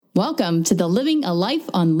Welcome to the Living a Life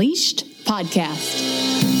Unleashed podcast.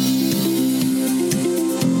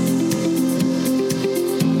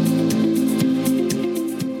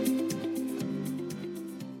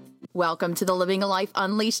 Welcome to the Living a Life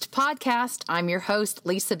Unleashed podcast. I'm your host,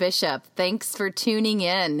 Lisa Bishop. Thanks for tuning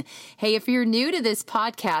in. Hey, if you're new to this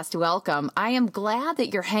podcast, welcome. I am glad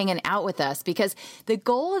that you're hanging out with us because the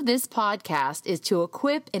goal of this podcast is to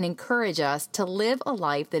equip and encourage us to live a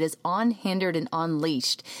life that is unhindered and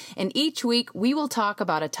unleashed. And each week we will talk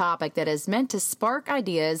about a topic that is meant to spark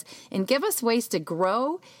ideas and give us ways to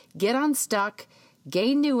grow, get unstuck,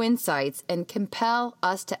 gain new insights, and compel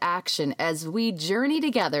us to action as we journey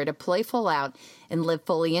together to play full out and live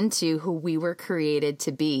fully into who we were created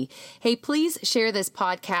to be. Hey, please share this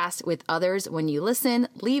podcast with others when you listen.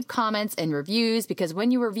 Leave comments and reviews because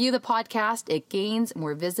when you review the podcast, it gains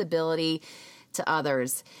more visibility to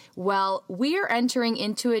others. Well, we are entering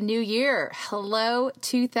into a new year. Hello,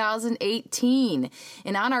 2018.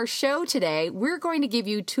 And on our show today, we're going to give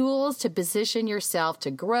you tools to position yourself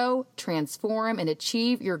to grow, transform, and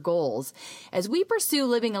achieve your goals. As we pursue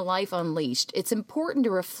living a life unleashed, it's important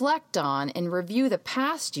to reflect on and review the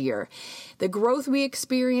past year, the growth we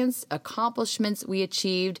experienced, accomplishments we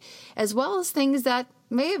achieved, as well as things that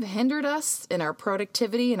may have hindered us in our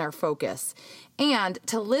productivity and our focus. And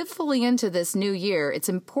to live fully into this new year, it's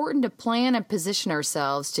important to plan and position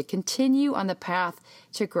ourselves to continue on the path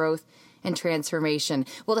to growth and transformation.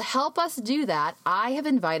 Well, to help us do that, I have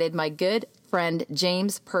invited my good friend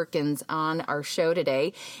James Perkins on our show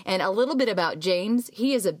today. And a little bit about James.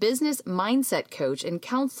 He is a business mindset coach and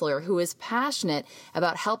counselor who is passionate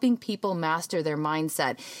about helping people master their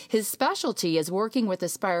mindset. His specialty is working with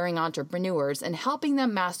aspiring entrepreneurs and helping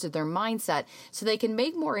them master their mindset so they can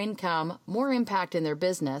make more income, more impact in their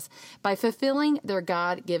business by fulfilling their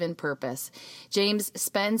God-given purpose. James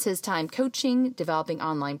spends his time coaching, developing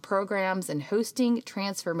online programs, and hosting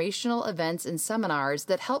transformational events and seminars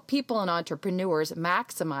that help people and entrepreneurs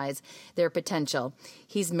maximize their potential.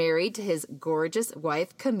 He's married to his gorgeous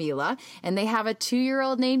wife, Camila, and they have a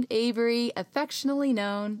 2-year-old named Avery, affectionately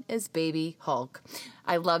known as Baby Hulk.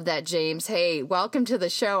 I love that, James. Hey, welcome to the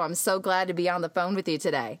show. I'm so glad to be on the phone with you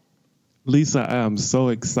today. Lisa, I am so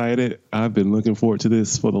excited. I've been looking forward to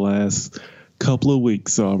this for the last couple of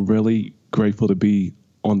weeks, so I'm really grateful to be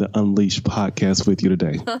on the Unleashed podcast with you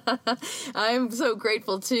today. I'm so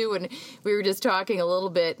grateful too. And we were just talking a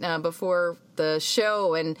little bit before the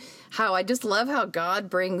show and how I just love how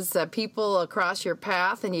God brings people across your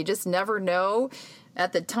path and you just never know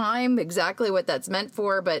at the time exactly what that's meant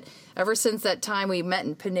for. But ever since that time we met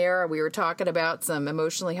in Panera, we were talking about some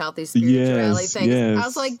emotionally healthy spirituality things. Yes. I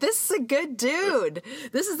was like, this is a good dude.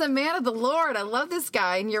 This is a man of the Lord. I love this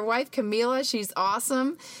guy. And your wife, Camila, she's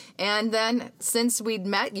awesome. And then since we'd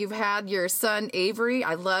met, you've had your son, Avery.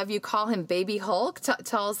 I love you call him Baby Hulk.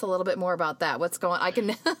 Tell us a little bit more about that. What's going on? I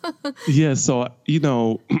can. Yeah. So,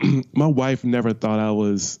 my wife never thought I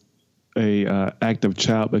was a active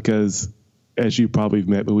child because, as you probably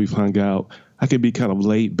met, but we've hung out, I could be kind of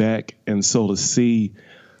laid back. And so to see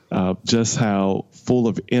just how full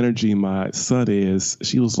of energy my son is,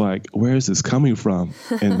 she was like, where is this coming from?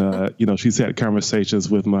 And, she's had conversations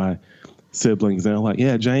with my siblings and I'm like,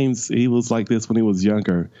 yeah, James, he was like this when he was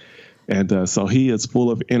younger. And so he is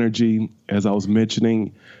full of energy. As I was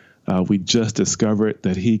mentioning, we just discovered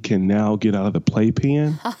that he can now get out of the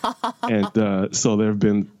playpen. And so there have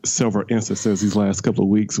been several instances these last couple of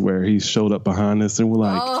weeks where he showed up behind us and we're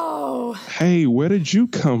like, hey, where did you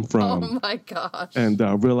come from? Oh, my gosh. And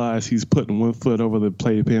realized he's putting one foot over the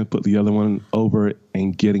playpen, put the other one over it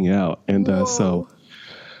and getting out. And so,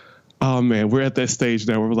 oh, man, we're at that stage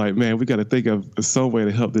now where we're like, man, we got to think of some way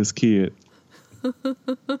to help this kid.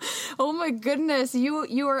 Oh my goodness,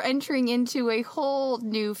 you are entering into a whole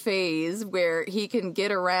new phase where he can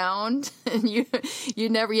get around and you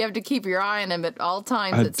have to keep your eye on him at all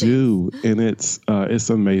times. I do, and it's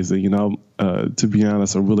amazing. To be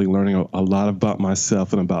honest, I'm really learning a lot about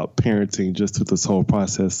myself and about parenting just through this whole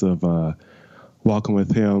process of walking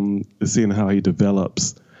with him, seeing how he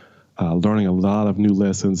develops, learning a lot of new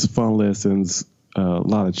lessons, fun lessons, a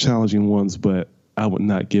lot of challenging ones, but I would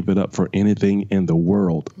not give it up for anything in the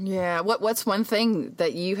world. Yeah. What's one thing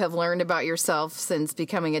that you have learned about yourself since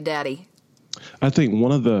becoming a daddy? I think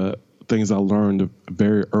one of the things I learned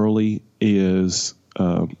very early is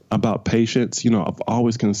about patience. I've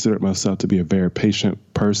always considered myself to be a very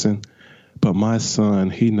patient person, but my son,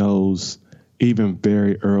 he knows even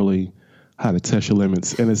very early how to test your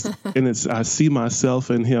limits. And I see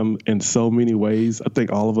myself in him in so many ways. I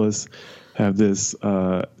think all of us have this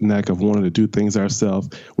knack of wanting to do things ourselves.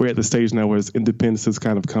 We're at the stage now where independence is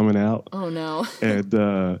kind of coming out. Oh, no.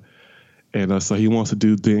 And And so he wants to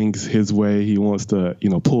do things his way. He wants to,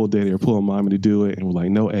 pull daddy or pull mommy to do it. And we're like,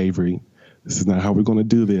 no, Avery, this is not how we're going to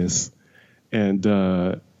do this. And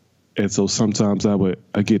so sometimes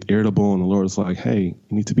I get irritable, and the Lord's like, hey,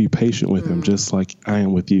 you need to be patient with him, just like I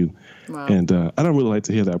am with you. Wow. And I don't really like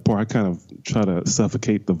to hear that part. I kind of try to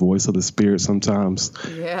suffocate the voice of the Spirit sometimes.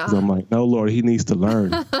 Yeah. 'Cause I'm like, no, Lord, he needs to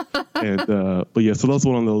learn. But yeah, so that's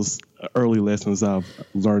one of those early lessons I've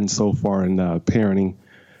learned so far in parenting.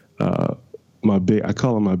 I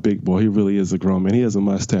call him my big boy. He really is a grown man. He has a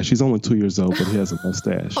mustache. He's only 2 years old, but he has a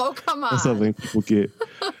mustache. Oh, come on. That's something people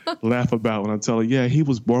laugh about when I tell her, yeah, he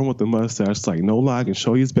was born with a mustache. It's like, no lie, I can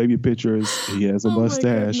show you his baby pictures. He has a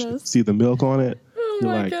mustache. See the milk on it?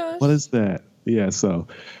 You're like, gosh. What is that? Yeah, so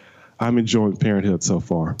I'm enjoying parenthood so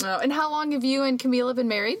far. Oh, and how long have you and Camila been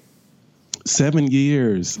married? 7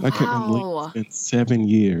 years. Wow. I couldn't believe it's been 7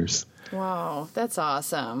 years. Wow, that's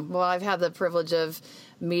awesome. Well, I've had the privilege of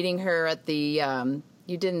meeting her at the,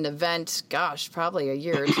 you did an event, probably a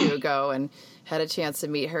year or two ago, and had a chance to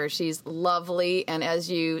meet her. She's lovely, and as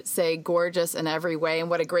you say, gorgeous in every way, and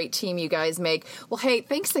what a great team you guys make. Well, hey,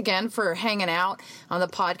 thanks again for hanging out on the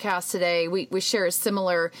podcast today. We share a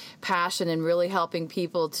similar passion in really helping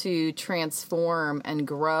people to transform and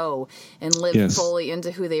grow and live fully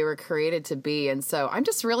into who they were created to be. And so I'm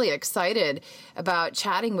just really excited about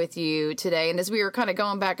chatting with you today. And as we were kind of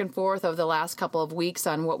going back and forth over the last couple of weeks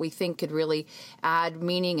on what we think could really add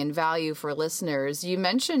meaning and value for listeners, you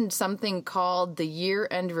mentioned something called the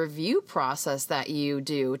year-end review process that you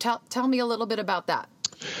do. Tell me a little bit about that.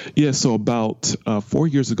 Yeah, so about 4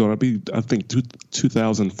 years ago, I think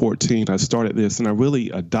 2014, I started this, and I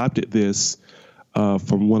really adopted this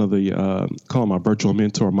from one of the, call him my virtual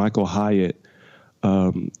mentor, Michael Hyatt.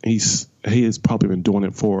 He has probably been doing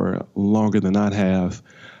it for longer than I have,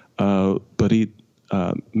 but he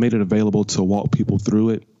made it available to walk people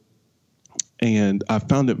through it. And I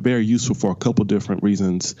found it very useful for a couple different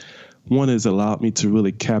reasons. One is allowed me to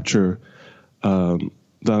really capture the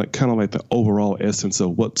kind of like the overall essence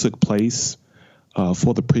of what took place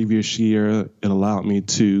for the previous year. It allowed me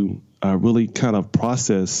to really kind of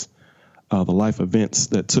process the life events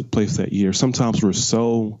that took place that year. Sometimes we're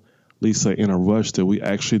so, Lisa, in a rush that we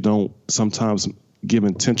actually don't sometimes give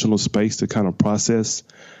intentional space to kind of process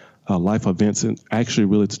life events, and actually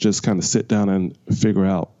really to just kind of sit down and figure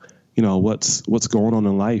out, what's going on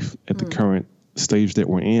in life at the current stage that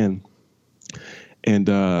we're in. And,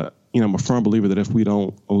 I'm a firm believer that if we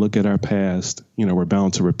don't look at our past, we're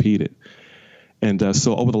bound to repeat it. And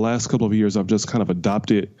so over the last couple of years, I've just kind of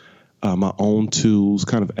adopted my own tools,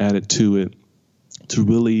 kind of added to it to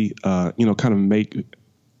really, kind of make,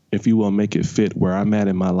 if you will, make it fit where I'm at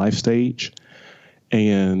in my life stage.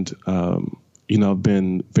 And, I've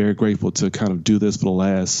been very grateful to kind of do this for the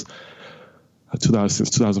last since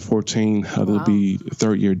 2014. Wow. It'll be the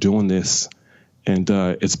third year doing this. And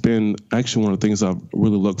it's been actually one of the things I've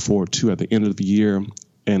really looked forward to at the end of the year,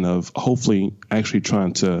 and of hopefully actually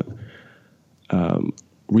trying to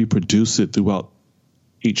reproduce it throughout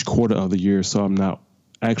each quarter of the year. So I'm not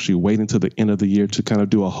actually waiting to the end of the year to kind of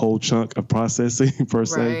do a whole chunk of processing per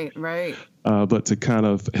se. Right. But to kind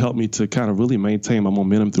of help me to kind of really maintain my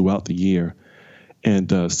momentum throughout the year.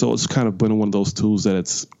 And so it's kind of been one of those tools that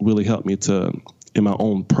it's really helped me to, in my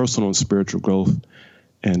own personal and spiritual growth.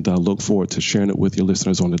 And look forward to sharing it with your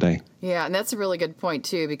listeners on today. Yeah, and that's a really good point,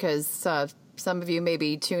 too, because some of you may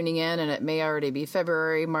be tuning in, and it may already be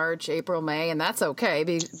February, March, April, May, and that's okay.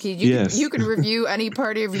 Because you can review any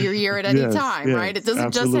part of your year at any time, right? It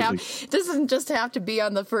doesn't just have to be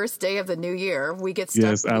on the first day of the new year. We get stuck.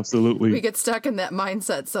 Yes, absolutely. We get stuck in that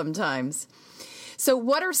mindset sometimes. So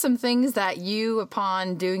what are some things that you,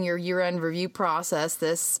 upon doing your year-end review process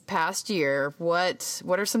this past year, what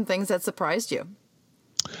are some things that surprised you?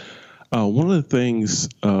 One of the things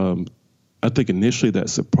I think initially that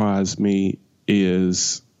surprised me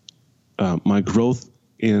is my growth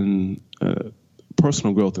in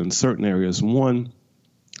personal growth in certain areas. One,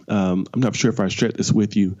 I'm not sure if I shared this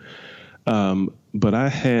with you, but I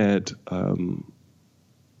had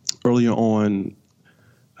earlier on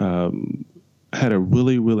had a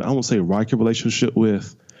really, I won't say rocky relationship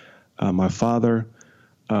with my father.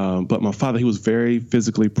 But my father, he was very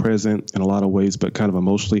physically present in a lot of ways, but kind of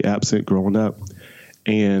emotionally absent growing up.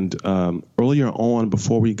 And earlier on,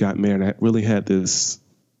 before we got married, I really had this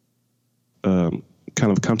kind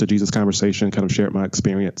of come to Jesus conversation, kind of shared my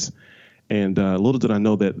experience. And little did I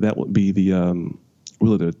know that would be the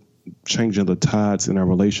really the changing of the tides in our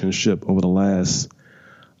relationship over the last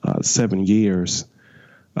 7 years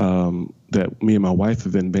that me and my wife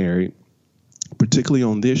have been married. Particularly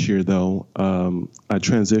on this year, though, I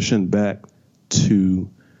transitioned back to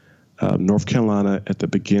North Carolina at the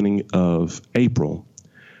beginning of April.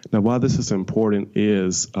 Now, why this is important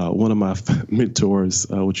is one of my mentors,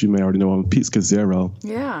 which you may already know, Pete Scazzero.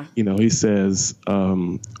 Yeah. He says,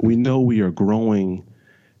 we know we are growing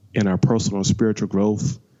in our personal and spiritual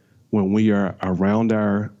growth when we are around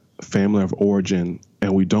our family of origin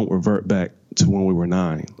and we don't revert back to when we were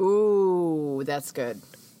 9. Ooh, that's good.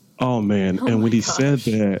 Oh, man. And when he said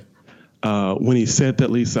that,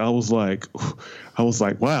 Lisa, I was like,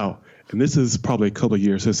 wow. And this is probably a couple of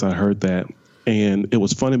years since I heard that. And it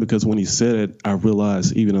was funny because when he said it, I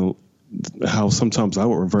realized even how sometimes I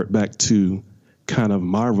would revert back to kind of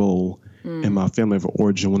my role in my family of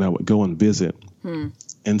origin when I would go and visit.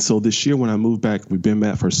 And so this year when I moved back, we've been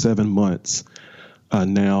back for 7 months.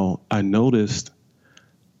 Now I noticed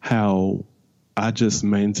how I just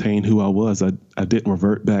maintained who I was. I didn't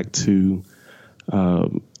revert back to,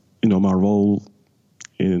 my role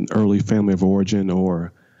in early family of origin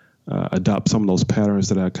or adopt some of those patterns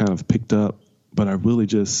that I kind of picked up. But I really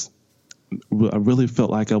felt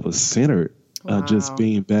like I was centered, just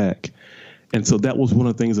being back. And so that was one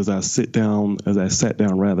of the things as I sat down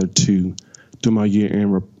to do my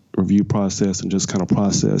year-end review process and just kind of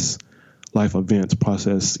process life events,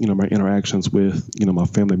 process, my interactions with, my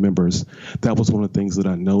family members. That was one of the things that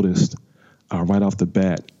I noticed right off the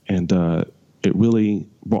bat. And it really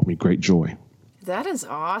brought me great joy. That is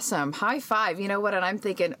awesome. High five. You know what? And I'm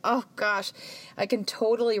thinking, oh gosh, I can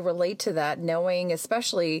totally relate to that, knowing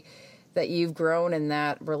especially that you've grown in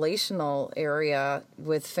that relational area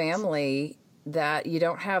with family, that you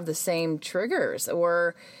don't have the same triggers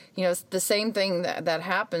or, the same thing that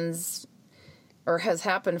happens or has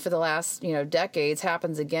happened for the last, decades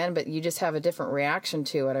happens again, but you just have a different reaction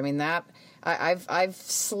to it. I mean, that I've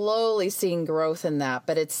slowly seen growth in that,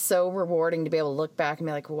 but it's so rewarding to be able to look back and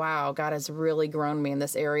be like, wow, God has really grown me in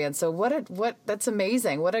this area. And so that's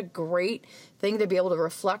amazing. What a great thing to be able to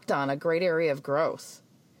reflect on, a great area of growth.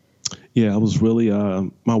 Yeah, I was really,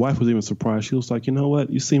 my wife was even surprised. She was like, you know what,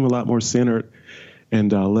 you seem a lot more centered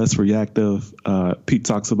and less reactive. Pete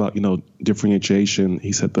talks about, differentiation.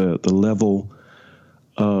 He said the level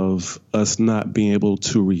of us not being able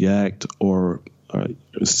to react or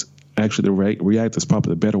actually, the react is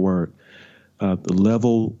probably the better word. The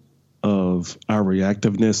level of our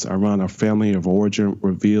reactiveness around our family of origin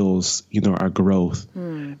reveals, our growth.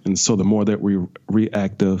 And so the more that we're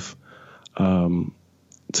reactive,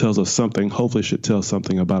 tells us something, hopefully should tell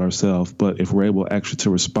something about ourselves. But if we're able actually to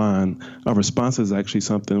respond, our response is actually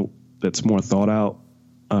something that's more thought out.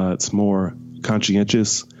 It's more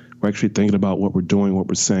conscientious. We're actually thinking about what we're doing, what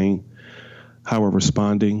we're saying, how we're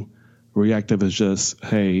responding. Reactive is just,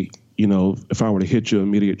 hey, if I were to hit you,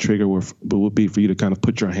 immediate trigger would be for you to kind of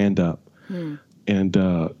put your hand up. And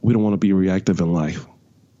we don't want to be reactive in life.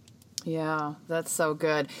 Yeah, that's so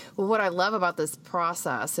good. Well, what I love about this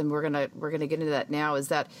process, and we're gonna get into that now, is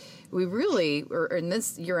that we really, or in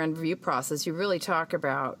this year-end review process, you really talk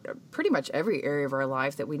about pretty much every area of our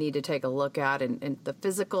life that we need to take a look at, and the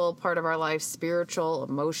physical part of our life, spiritual,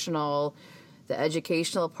 emotional, the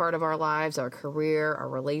educational part of our lives, our career, our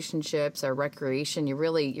relationships, our recreation. You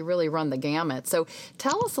really run the gamut. So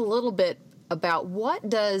tell us a little bit about what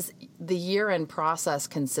does the year-end process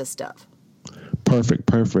consist of?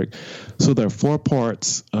 Perfect. So there are 4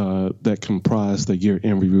 parts that comprise the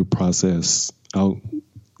year-end review process. I'll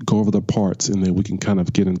go over the parts and then we can kind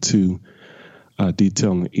of get into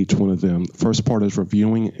detail in each one of them. First part is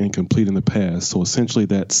reviewing and completing the past. So essentially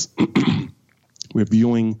that's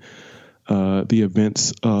reviewing the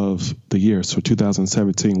events of the year. So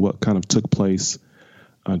 2017, what kind of took place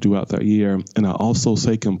throughout that year. And I also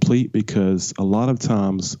say complete because a lot of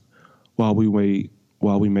times while we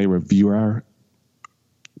may review our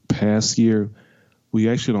past year, we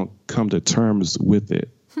actually don't come to terms with it.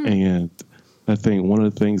 And I think one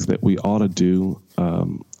of the things that we ought to do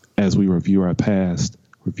as we review our past,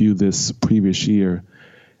 review this previous year,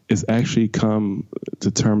 is actually come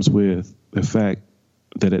to terms with the fact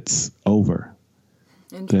that it's over,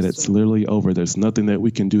 that it's literally over. There's nothing that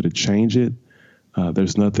we can do to change it.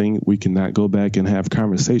 There's nothing we cannot go back and have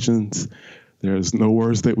conversations. There's no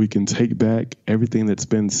words that we can take back. Everything that's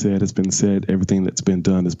been said has been said. Everything that's been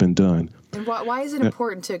done has been done. And why is it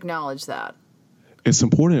important to acknowledge that? It's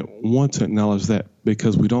important, one, to acknowledge that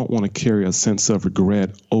because we don't want to carry a sense of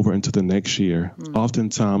regret over into the next year.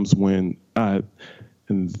 Oftentimes and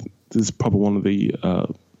this is probably one of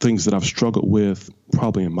the things that I've struggled with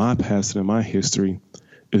probably in my past and in my history,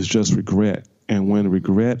 is just regret. And when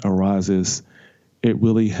regret arises, it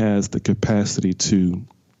really has the capacity to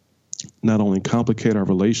not only complicate our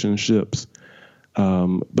relationships, but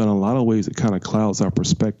in a lot of ways it kind of clouds our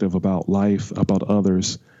perspective about life, about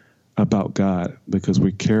others, about God, because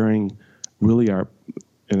we're carrying in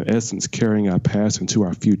essence, carrying our past into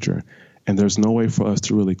our future. And there's no way for us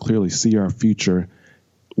to really clearly see our future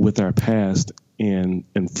with our past in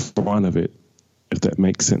front of it, if that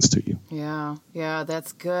makes sense to you. Yeah,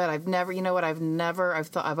 that's good. I've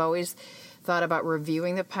always thought about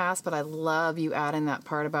reviewing the past, but I love you adding that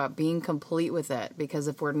part about being complete with it, because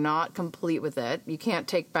if we're not complete with it, you can't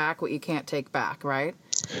take back what you can't take back, right?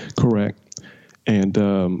 Correct.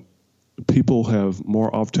 And people have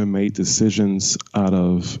more often made decisions out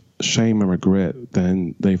of shame and regret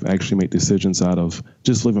than they've actually made decisions out of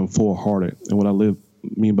just living full-hearted. And what I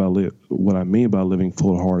mean by living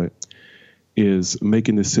full-hearted is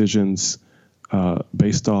making decisions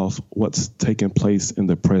based off what's taking place in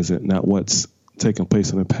the present, not what's taking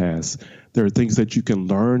place in the past. There are things that you can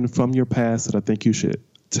learn from your past that I think you should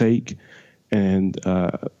take and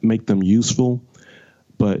make them useful.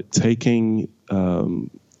 But taking,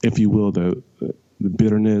 if you will, the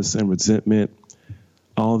bitterness and resentment,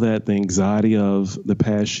 all that, the anxiety of the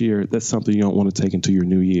past year, that's something you don't want to take into your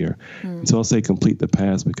new year. And so I'll say complete the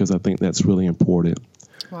past, because I think that's really important.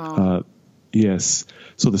 Wow. Yes.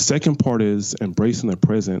 So the second part is embracing the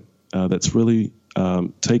present. That's really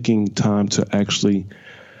taking time to actually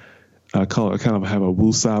call it kind of have a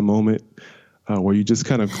woosah moment where you just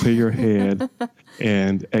kind of clear your head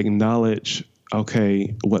and acknowledge,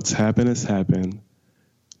 okay, what's happened has happened.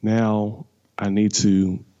 Now I need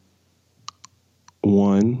to,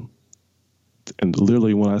 and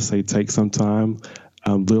literally when I say take some time,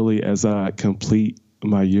 literally as I complete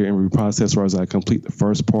my year in review process, or as I complete the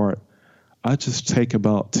first part, I just take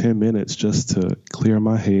about 10 minutes just to clear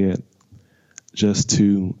my head, just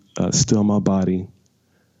to still my body,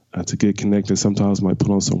 to get connected. Sometimes I might put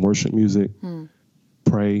on some worship music,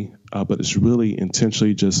 pray, but it's really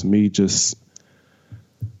intentionally just me just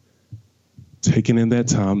taking in that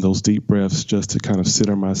time, those deep breaths, just to kind of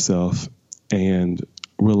center myself and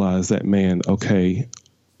realize that, man, okay,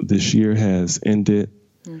 this year has ended,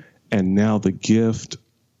 and now the gift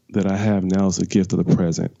that I have now is a gift of the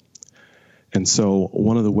present. And so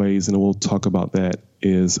one of the ways, and we'll talk about that,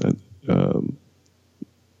 is going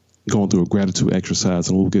through a gratitude exercise,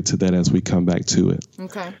 and we'll get to that as we come back to it.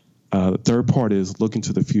 Okay. The third part is looking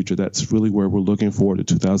to the future. That's really where we're looking forward to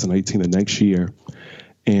 2018, the next year,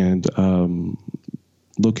 and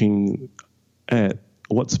looking at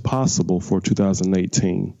what's possible for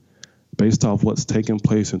 2018 based off what's taken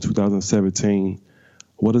place in 2017.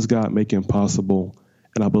 What is God making possible?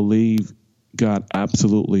 And I believe God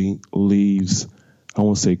absolutely leaves, I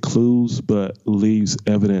won't say clues, but leaves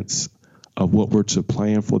evidence of what we're to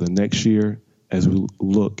plan for the next year as we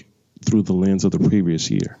look through the lens of the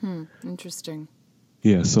previous year. Interesting.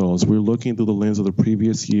 Yeah, so as we're looking through the lens of the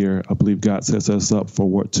previous year, I believe God sets us up for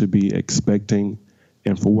what to be expecting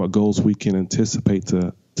and for what goals we can anticipate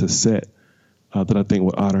to set that I think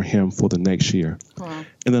will honor Him for the next year. Wow.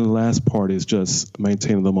 And then the last part is just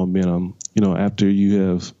maintaining the momentum. You know, after you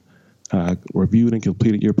have reviewed and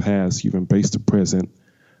completed your past, you've embraced the present,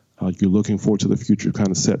 you're looking forward to the future, kind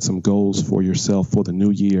of set some goals for yourself for the new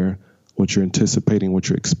year, what you're anticipating, what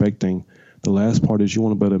you're expecting. The last part is you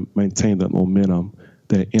want to better maintain that momentum,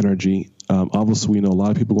 that energy. Obviously, we know a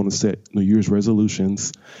lot of people are going to set New Year's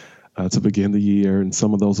resolutions to begin the year, and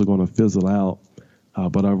some of those are going to fizzle out.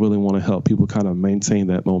 But I really want to help people kind of maintain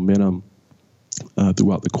that momentum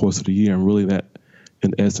throughout the course of the year. And really that,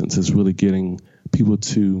 in essence, is really getting people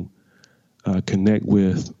to connect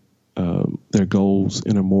with their goals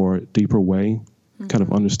in a more deeper way, kind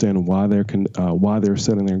of understanding why they're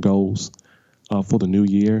setting their goals for the new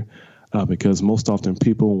year. Because most often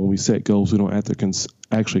people, when we set goals, we don't have to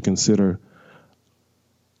actually consider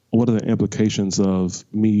what are the implications of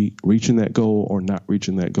me reaching that goal or not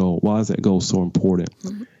reaching that goal. Why is that goal so important?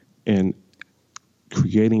 And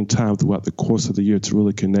creating time throughout the course of the year to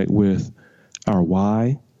really connect with our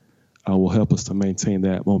why will help us to maintain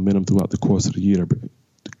that momentum throughout the course of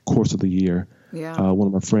the year. Yeah. One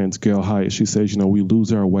of my friends, Gail Hyatt, she says, we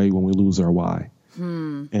lose our way when we lose our why.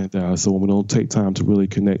 And so when we don't take time to really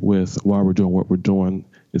connect with why we're doing what we're doing,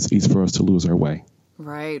 it's easy for us to lose our way.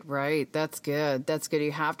 Right. That's good.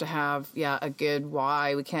 You have to have, a good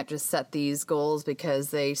why. We can't just set these goals because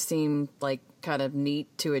they seem like kind of neat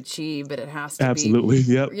to achieve, but it has to Absolutely.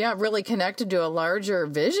 Yep. really connected to a larger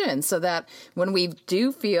vision, so that when we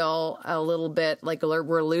do feel a little bit like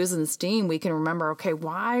we're losing steam, we can remember, okay,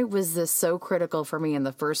 why was this so critical for me in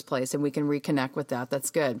the first place? And we can reconnect with that. That's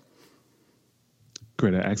good.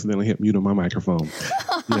 Great. I accidentally hit mute on my microphone.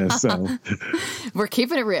 So we're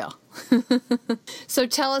keeping it real. So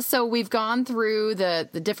tell us, so we've gone through the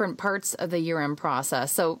different parts of the year-end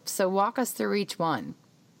process. So walk us through each one.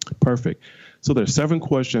 Perfect. So there's 7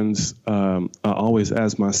 questions I always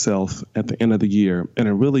ask myself at the end of the year. And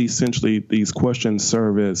it really essentially these questions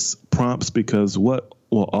serve as prompts because what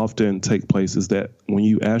will often take place is that when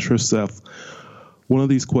you ask yourself one of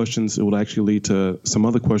these questions, it will actually lead to some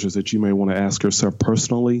other questions that you may want to ask yourself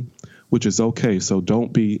personally, which is okay. So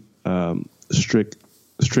don't be strict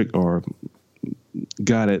or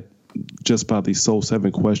guided just by these sole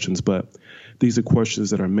 7 questions, but these are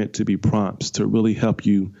questions that are meant to be prompts to really help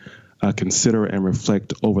you consider and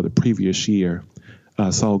reflect over the previous year.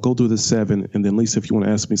 So I'll go through the 7, and then Lisa, if you want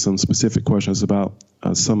to ask me some specific questions about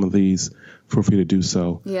some of these, feel free to do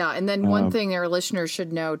so. Yeah, and then one thing our listeners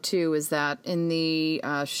should know, too, is that in the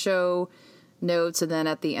show notes and then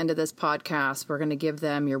at the end of this podcast, we're going to give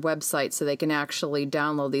them your website so they can actually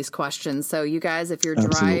download these questions. So you guys, if you're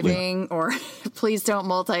driving or please don't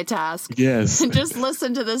multitask. Yes. Just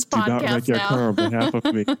listen to this podcast now. Do not wreck your car on behalf of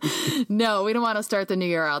me. No, we don't want to start the new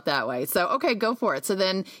year out that way. So, okay, go for it. So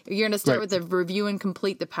then you're going to start with the review and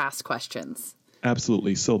complete the past questions.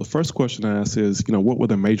 Absolutely. So the first question I ask is, what were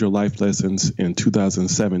the major life lessons in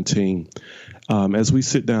 2017? As we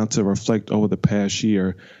sit down to reflect over the past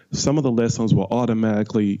year, some of the lessons will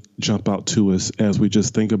automatically jump out to us as we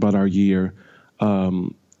just think about our year.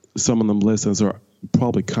 Some of them lessons are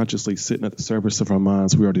probably consciously sitting at the surface of our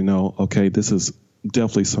minds. We already know, okay, this is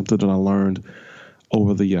definitely something that I learned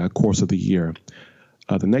over the course of the year.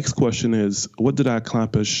 The next question is, what did I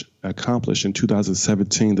accomplish in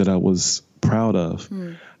 2017 that I was proud of?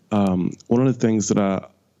 One of the things that I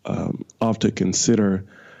often consider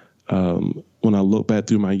when I look back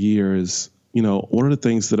through my year is, one of the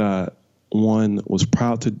things that I, was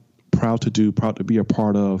proud to do, proud to be a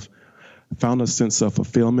part of, found a sense of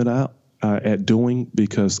fulfillment at doing,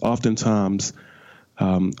 because oftentimes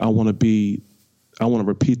I want to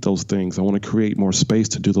repeat those things. I want to create more space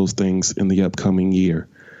to do those things in the upcoming year.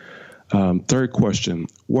 Third question,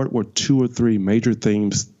 what were 2 or 3 major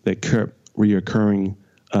themes that kept reoccurring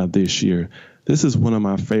this year? This is one of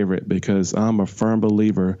my favorite because I'm a firm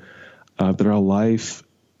believer that our life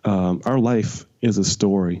is a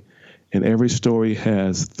story, and every story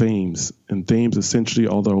has themes, and themes essentially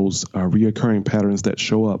are those reoccurring patterns that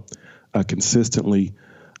show up consistently,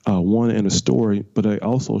 one in a story, but they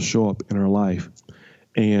also show up in our life.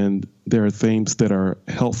 And there are themes that are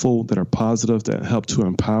helpful, that are positive, that help to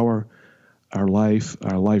empower our life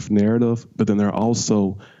narrative. But then there are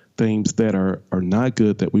also themes that are not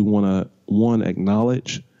good that we want to,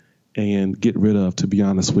 acknowledge and get rid of, to be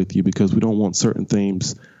honest with you, because we don't want certain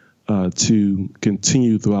themes to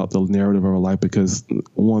continue throughout the narrative of our life because,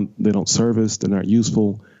 one, they don't serve us, they're not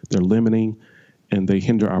useful, they're limiting, and they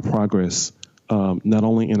hinder our progress. Not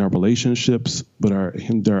only in our relationships, but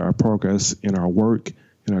hinder our progress in our work,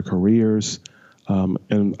 in our careers,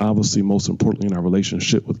 and obviously, most importantly, in our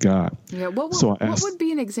relationship with God. Yeah. What would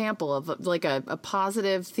be an example of like a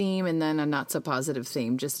positive theme and then a not so positive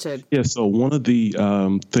theme? Yeah. So one of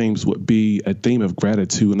the themes would be a theme of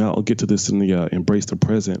gratitude, and I'll get to this in the Embrace the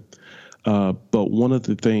Present. But one of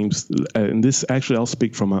the themes, and this actually I'll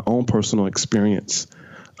speak from my own personal experience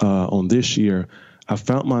on this year. I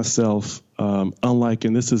found myself, unlike,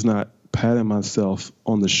 and this is not patting myself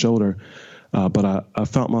on the shoulder, but I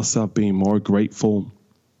found myself being more grateful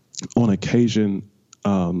on occasion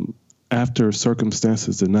after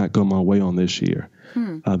circumstances did not go my way on this year.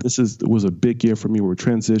 It was a big year for me. We're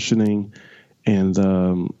transitioning, and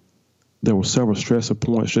there were several stressor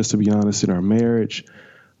points, just to be honest, in our marriage,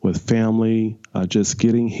 with family, just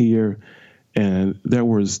getting here. And there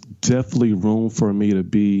was definitely room for me to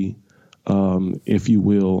be, if you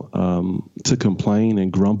will, to complain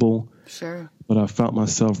and grumble. Sure. But I found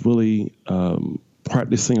myself really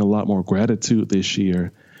practicing a lot more gratitude this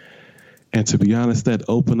year. And to be honest, that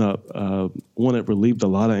opened up, it relieved a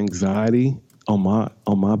lot of anxiety on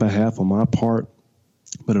my behalf, on my part,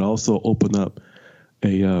 but it also opened up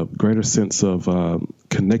a greater sense of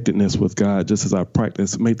connectedness with God, just as I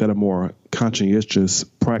made that a more conscientious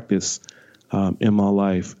practice in my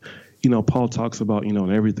life. Paul talks about,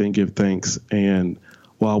 in everything give thanks. And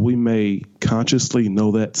while we may consciously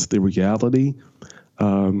know that's the reality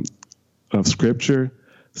of Scripture,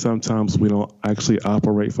 sometimes we don't actually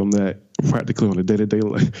operate from that practically on a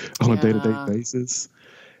day-to-day basis.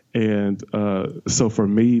 And so for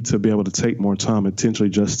me to be able to take more time intentionally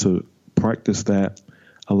just to practice that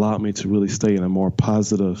allowed me to really stay in a more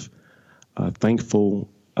positive, thankful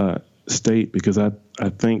state, because I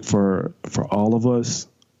think for all of us,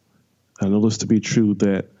 I know this to be true,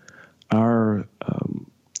 that our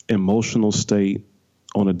emotional state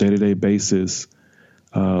on a day-to-day basis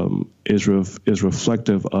is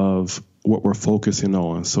reflective of what we're focusing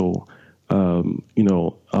on. So I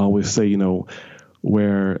always say,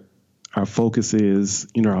 where our focus is,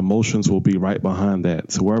 our emotions will be right behind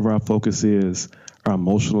that. So wherever our focus is, our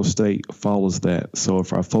emotional state follows that. So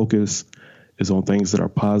if our focus is on things that are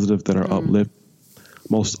positive, that are uplifting,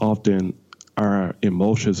 most often our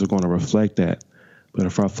emotions are going to reflect that. But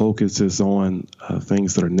if our focus is on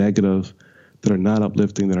things that are negative, that are not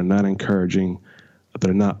uplifting, that are not encouraging, that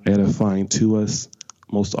are not edifying to us,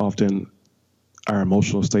 most often our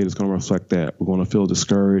emotional state is going to reflect that. We're going to feel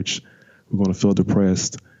discouraged. We're going to feel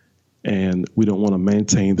depressed. And we don't want to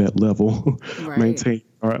maintain that level, right.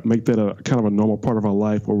 Make that a kind of a normal part of our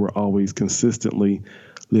life where we're always consistently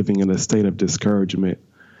living in a state of discouragement.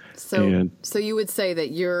 So you would say that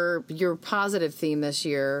your positive theme this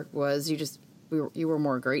year was you were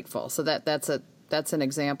more grateful. So that's an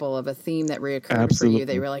example of a theme that reoccurred Absolutely. for you.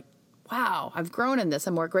 They were like, wow, I've grown in this.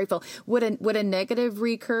 I'm more grateful. Would a negative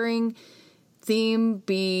recurring theme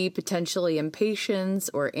be potentially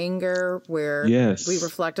impatience or anger, where Yes. we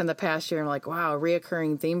reflect on the past year and like, wow, a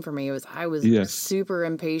reoccurring theme for me was I was Yes. super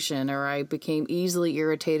impatient, or I became easily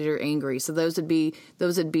irritated or angry. So those would be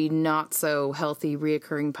not so healthy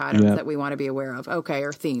reoccurring patterns that we want to be aware of. Okay,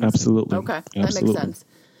 or themes. Absolutely. Okay, Absolutely. that makes sense.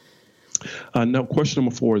 Now, question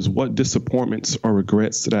number 4 is, what disappointments or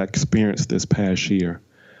regrets did I experience this past year?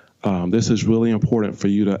 This is really important for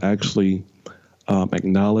you to actually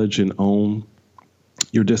acknowledge and own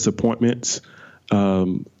your disappointments.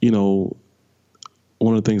 One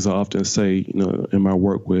of the things I often say, in my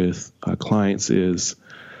work with clients is,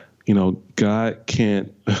 God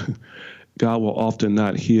will often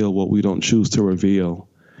not heal what we don't choose to reveal.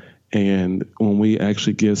 And when we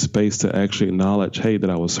actually give space to actually acknowledge, hey, that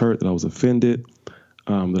I was hurt, that I was offended,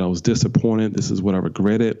 that I was disappointed, this is what I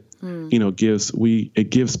regretted, it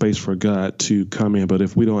gives space for God to come in. But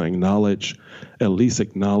if we don't at least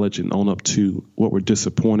acknowledge and own up to what we're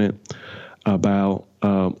disappointed about,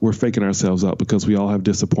 we're faking ourselves out, because we all have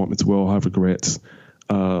disappointments. We all have regrets.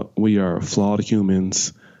 We are flawed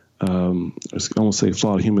humans. I won't say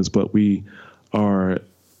flawed humans, but we are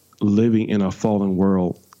living in a fallen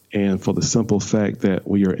world. And for the simple fact that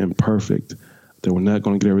we are imperfect, that we're not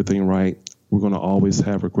going to get everything right, we're going to always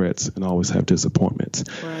have regrets and always have disappointments.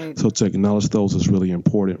 Right. So to acknowledge those is really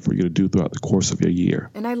important for you to do throughout the course of your year.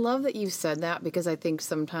 And I love that you said that, because I think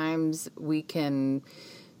sometimes we can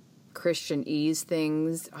Christianese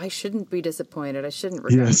things. I shouldn't be disappointed. I shouldn't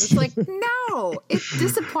regret. Yes. It's like, no, it's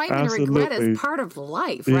disappointment and regret is part of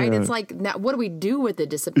life, right? It's like, now, what do we do with the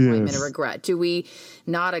disappointment and regret? Do we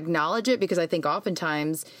not acknowledge it? Because I think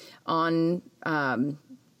oftentimes on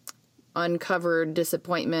uncovered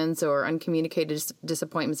disappointments or uncommunicated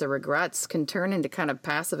disappointments or regrets can turn into kind of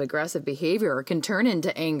passive aggressive behavior, or can turn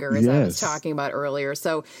into anger, as I was talking about earlier.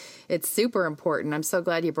 So it's super important. I'm so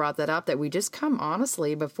glad you brought that up, that we just come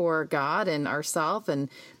honestly before God and ourselves, and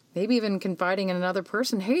maybe even confiding in another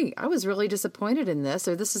person, hey, I was really disappointed in this,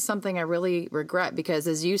 or this is something I really regret, because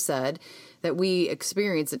as you said, that we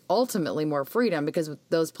experience ultimately more freedom, because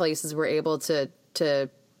those places we're able to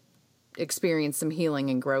experience some healing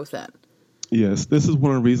and growth in. Yes, this is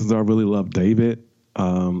one of the reasons I really love David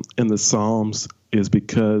in the Psalms, is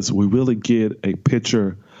because we really get a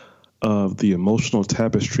picture of the emotional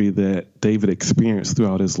tapestry that David experienced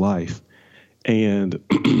throughout his life. And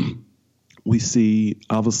we see,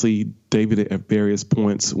 obviously, David at various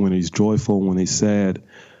points, when he's joyful, when he's sad,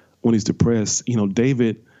 when he's depressed.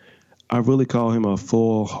 David, I really call him a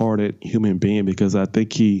full-hearted human being, because I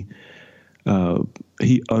think he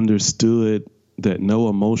understood that no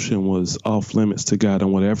emotion was off limits to God,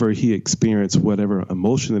 and whatever he experienced, whatever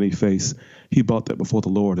emotion that he faced, he brought that before the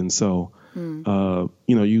Lord. And so,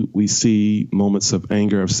 we see moments of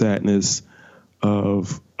anger, of sadness,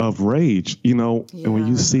 of rage, and when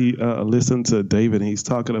you see, listen to David, he's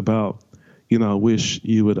talking about, I wish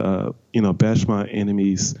you would, bash my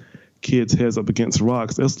enemies' kids' heads up against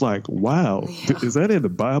rocks. It's like, wow, is that in the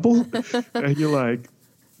Bible? And you're like,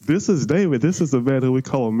 this is David. This is the man who we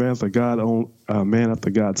call a man after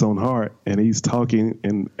God's own heart, and he's talking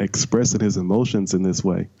and expressing his emotions in this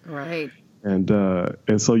way. Right. And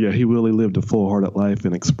so he really lived a full-hearted life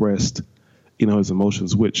and expressed, his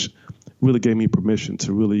emotions, which really gave me permission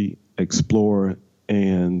to really explore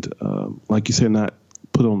and, like you said, not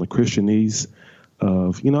put on the Christianese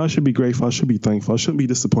of, I should be grateful, I should be thankful, I shouldn't be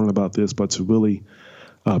disappointed about this, but to really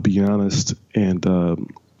be honest and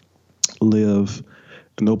live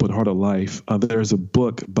an open-hearted life. There's a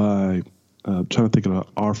book by, I'm trying to think of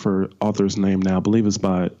the author's name now. I believe it's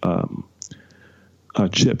by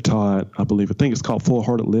Chip Todd. I think it's called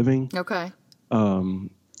Full-Hearted Living. Okay.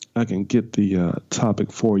 I can get the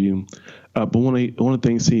topic for you. But one of the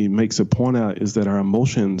things he makes a point out is that our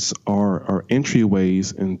emotions are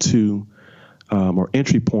entryways into or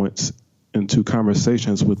entry points into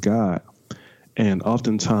conversations with God. And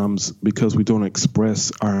oftentimes, because we don't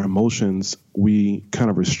express our emotions, we kind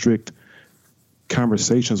of restrict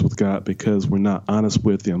conversations with God because we're not honest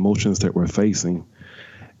with the emotions that we're facing.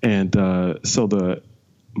 And so the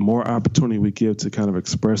more opportunity we give to kind of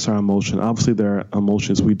express our emotion, obviously there are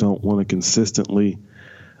emotions we don't want to consistently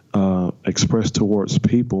express towards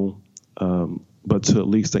people, but to at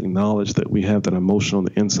least acknowledge that we have that emotion on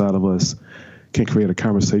the inside of us can create a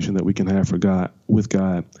conversation that we can have with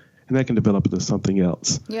God. And that can develop into something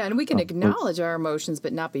else. Yeah, and we can acknowledge our emotions,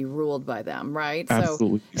 but not be ruled by them, right?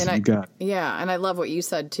 Absolutely. So, and I love what you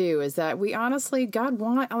said too. Is that we honestly, God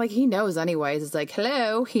He knows anyways. It's like,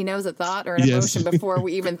 hello, He knows a thought or an emotion before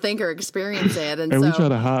we even think or experience it, and so we try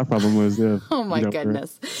to hide from them. Oh my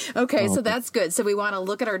goodness. Okay, so that's good. So we want to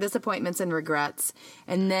look at our disappointments and regrets,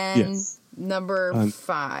 and then number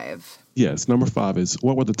 5. Yes, number 5 is,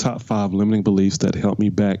 what were the top 5 limiting beliefs that held me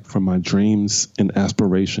back from my dreams and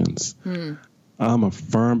aspirations? I'm a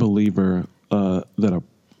firm believer that a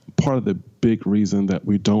part of the big reason that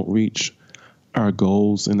we don't reach our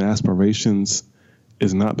goals and aspirations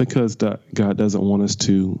is not because God doesn't want us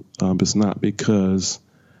to. It's not because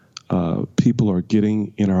people are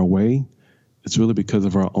getting in our way. It's really because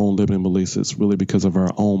of our own limiting beliefs. It's really because of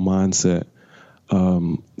our own mindset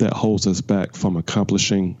that holds us back from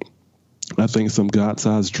accomplishing, I think, some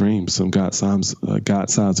God-sized dreams, some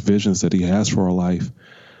God-sized visions that He has for our life.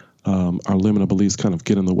 Our limiting beliefs kind of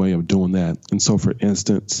get in the way of doing that. And so, for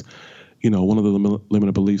instance, one of the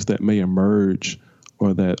limiting beliefs that may emerge,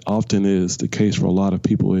 or that often is the case for a lot of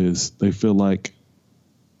people, is they feel like,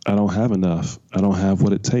 I don't have enough. I don't have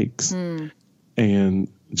what it takes.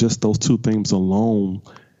 And just those two things alone,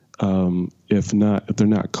 if they're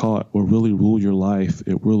not caught, will really rule your life.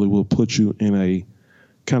 It really will put you in a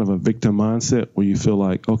kind of a victim mindset where you feel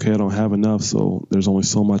like, okay, I don't have enough, so there's only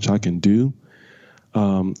so much I can do.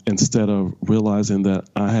 Instead of realizing that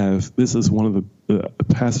this is one of the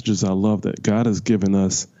passages I love, that God has given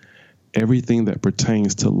us everything that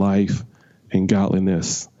pertains to life and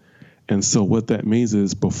godliness. And so what that means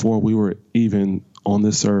is, before we were even on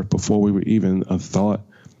this earth, before we were even a thought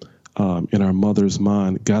in our mother's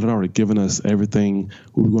mind, God had already given us everything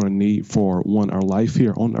we were going to need for, one, our life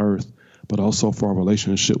here on earth, but also for our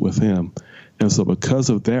relationship with Him. And so because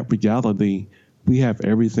of that reality, we have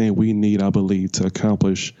everything we need, I believe, to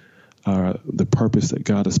accomplish the purpose that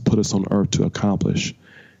God has put us on earth to accomplish.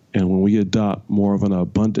 And when we adopt more of an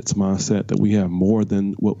abundance mindset, that we have more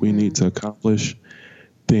than what we need to accomplish,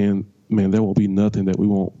 then, man, there will be nothing that we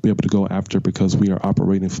won't be able to go after, because we are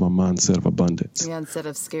operating from a mindset of abundance. Yeah, instead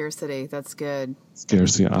of scarcity. That's good.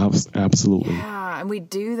 Scarcity, absolutely. Yeah, and we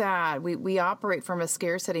do that. We operate from a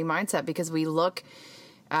scarcity mindset because we look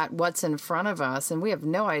at what's in front of us, and we have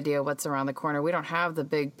no idea what's around the corner. We don't have the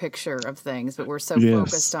big picture of things, but we're so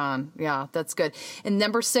focused on. Yeah, that's good. And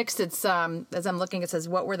number 6, it's as I'm looking, it says,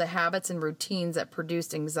 what were the habits and routines that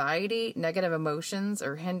produced anxiety, negative emotions,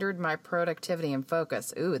 or hindered my productivity and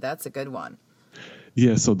focus? Ooh, that's a good one.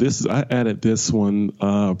 Yeah, so I added this one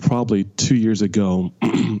probably 2 years ago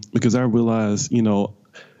because I realized,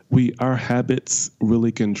 our habits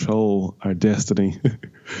really control our destiny.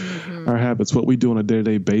 Our habits, what we do on a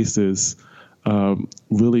day-to-day basis,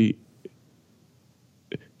 really,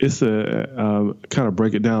 it's a kind of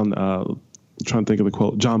break it down. Trying to think of the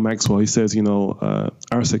quote. John Maxwell, he says,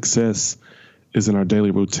 our success is in our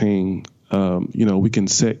daily routine. We can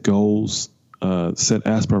set goals, set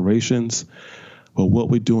aspirations, but what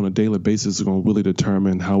we do on a daily basis is going to really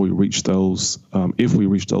determine how we reach those, if we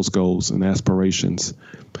reach those goals and aspirations.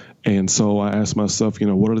 And so I asked myself,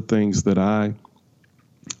 what are the things that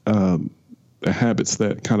the habits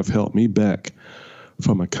that kind of held me back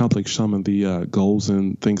from accomplishing some of the goals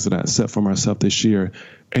and things that I set for myself this year.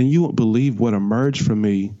 And you won't believe what emerged for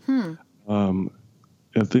me, I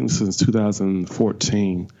think since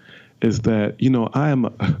 2014, is that, I'm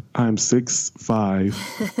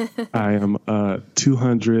 6'5". I am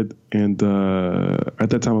 200, and at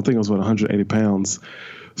that time I think I was about 180 pounds.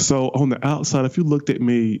 So on the outside, if you looked at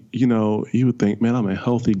me, you would think, man, I'm a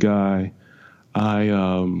healthy guy. I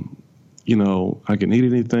can eat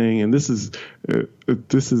anything, and this is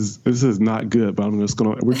not good. But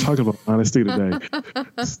we're talking about honesty today,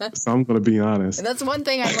 so I'm gonna be honest. And that's one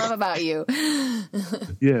thing I love about you.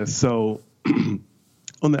 Yeah. So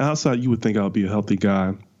on the outside, you would think I'll be a healthy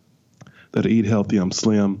guy, that I eat healthy, I'm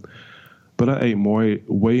slim, but I ate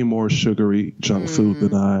way more sugary junk food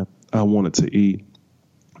than I wanted to eat,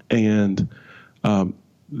 and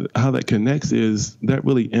how that connects is that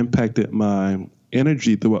really impacted my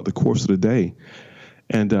energy throughout the course of the day.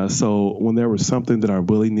 And so when there was something that I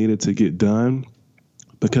really needed to get done,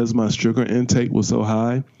 because my sugar intake was so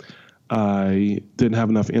high, I didn't have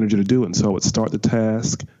enough energy to do it. And so I would start the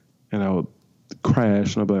task and I would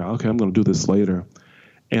crash and I'd be like, okay, I'm going to do this later.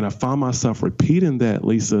 And I found myself repeating that,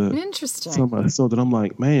 Lisa. Interesting. So that I'm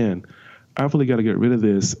like, man, I really got to get rid of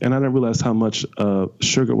this. And I didn't realize how much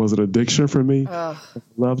sugar was an addiction for me. I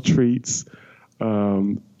love treats.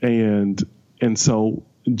 And so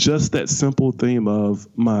just that simple theme of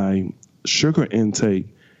my sugar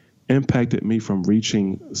intake impacted me from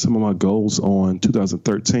reaching some of my goals on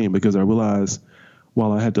 2013, because I realized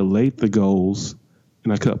while I had delayed the goals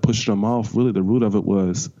and I kept pushing them off, really the root of it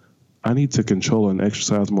was I need to control and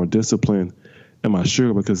exercise more discipline in my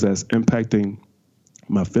sugar, because that's impacting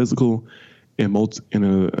my physical and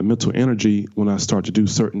mental energy when I start to do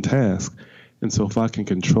certain tasks. And so if I can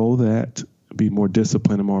control that, be more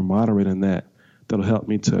disciplined and more moderate in that, that'll help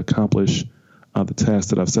me to accomplish the task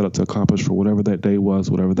that I've set out to accomplish for whatever that day was,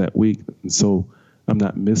 whatever that week. And so I'm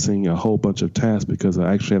not missing a whole bunch of tasks because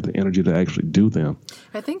I actually have the energy to actually do them.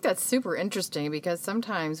 I think that's super interesting, because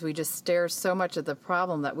sometimes we just stare so much at the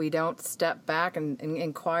problem that we don't step back and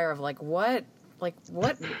inquire of what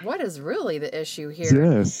is really the issue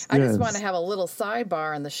here? Yes. I just want to have a little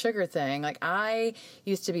sidebar on the sugar thing. Like, I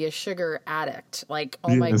used to be a sugar addict. Like,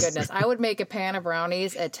 oh my goodness. I would make a pan of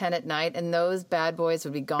brownies at 10 at night, and those bad boys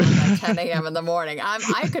would be gone by 10 a.m. in the morning.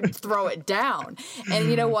 I could throw it down. And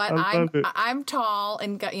you know what? I'm tall,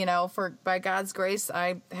 and by God's grace,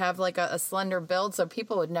 I have like a slender build, so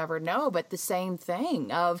people would never know. But the same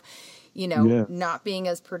thing of, not being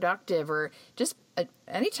as productive, or just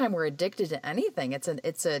anytime we're addicted to anything, it's an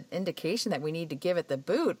indication that we need to give it the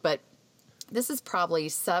boot. But this is probably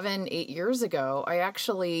 7-8 years ago. I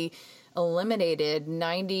actually eliminated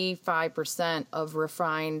 95% of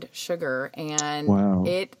refined sugar, and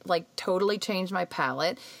it totally changed my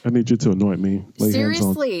palate. I need you to anoint me.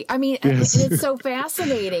 Seriously. I mean, it's so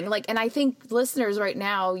fascinating. And I think listeners right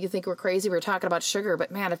now, you think we're crazy. We're talking about sugar,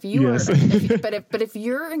 but man, if you're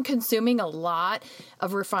consuming a lot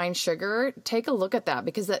of refined sugar, take a look at that,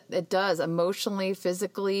 because it does emotionally,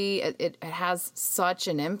 physically, it has such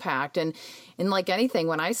an impact. And like anything,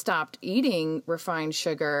 when I stopped eating refined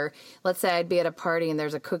sugar, let's say I'd be at a party and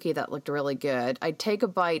there's a cookie that looked really good. I'd take a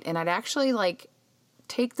bite, and I'd actually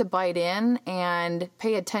take the bite in and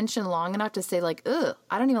pay attention long enough to say ugh,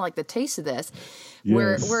 I don't even like the taste of this.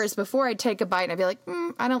 Yes. Whereas before I'd take a bite and I'd be like,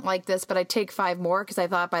 I don't like this, but I'd take 5 more because I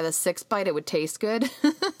thought by the 6th bite it would taste good.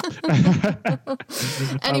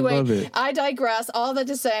 Anyway, I digress. All that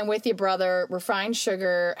to say, I'm with you, brother. Refined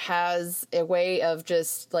sugar has a way of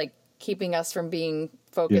just keeping us from being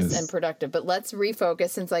focused and productive. But let's refocus,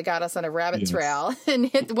 since I got us on a rabbit trail, and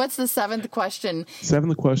what's the 7th question?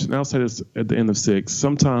 7th question, I'll say this at the end of 6.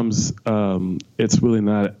 Sometimes it's really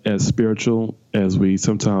not as spiritual as we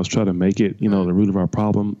sometimes try to make it, the root of our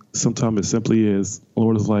problem. Sometimes it simply is,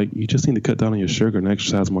 Lord is like, you just need to cut down on your sugar and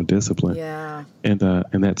exercise more discipline. Yeah. And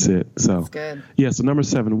that's it. So that's good. Yeah, so number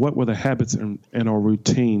 7, what were the habits and our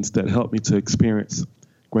routines that helped me to experience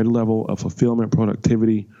greater level of fulfillment,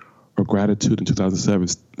 productivity, or gratitude in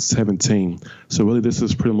 2017. So really, this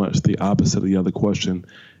is pretty much the opposite of the other question.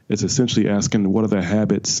 It's essentially asking, what are the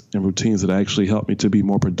habits and routines that actually help me to be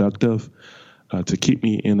more productive, to keep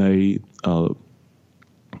me in a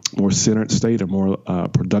more centered state, a more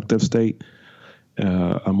productive state,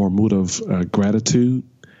 a more mood of gratitude.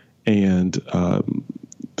 And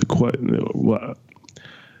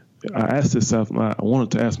I asked myself, I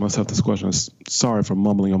wanted to ask myself this question. I'm sorry for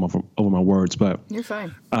mumbling over my words, but you're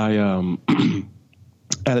fine. I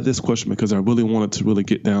added this question because I really wanted to really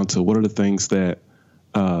get down to what are the things that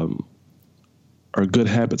are good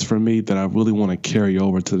habits for me that I really want to carry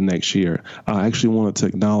over to the next year. I actually wanted to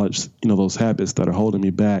acknowledge, those habits that are holding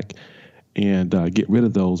me back and get rid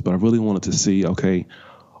of those. But I really wanted to see, okay,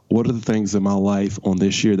 what are the things in my life on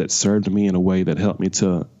this year that served me in a way that helped me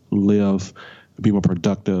to live, be more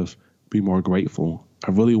productive, be more grateful.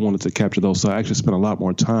 I really wanted to capture those. So I actually spent a lot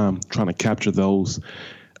more time trying to capture those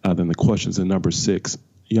than the questions in number 6.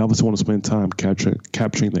 You obviously want to spend time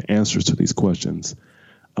capturing the answers to these questions.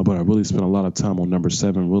 But I really spent a lot of time on number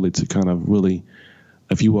 7, really to kind of really,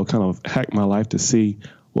 if you will, kind of hack my life to see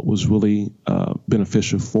what was really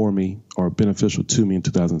beneficial for me or beneficial to me in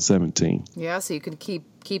 2017. Yeah, so you can keep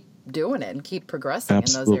doing it and keep progressing in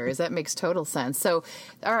those areas. That makes total sense. So,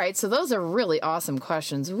 all right, so those are really awesome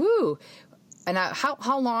questions. Woo! And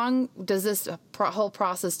how long does this whole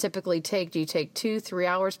process typically take? Do you take 2-3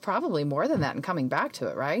 hours? Probably more than that, and coming back to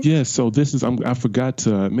it, right? Yeah. So this is I forgot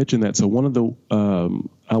to mention that. So one of the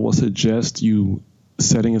I will suggest you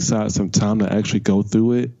setting aside some time to actually go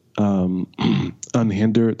through it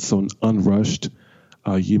unhindered, so unrushed.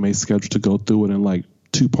 You may schedule to go through it in like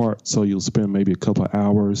 2 parts. So you'll spend maybe a couple of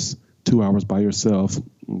hours, 2 hours by yourself,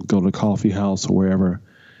 go to the coffee house or wherever,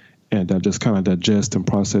 and just kind of digest and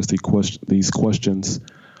process these questions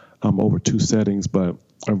over 2 settings. But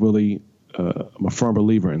I really, I'm a firm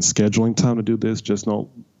believer in scheduling time to do this. Just don't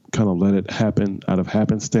kind of let it happen out of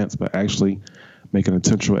happenstance, but actually make an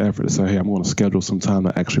intentional effort to say, hey, I'm going to schedule some time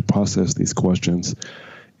to actually process these questions.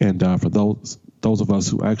 And for those of us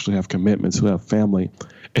who actually have commitments, who have family,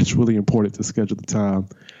 it's really important to schedule the time.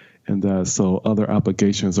 And so other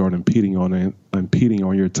obligations aren't impeding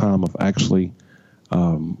on your time of actually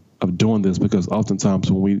of doing this, because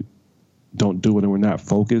oftentimes when we don't do it and we're not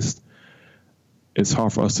focused, it's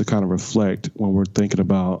hard for us to kind of reflect when we're thinking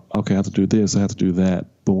about, okay, I have to do this, I have to do that.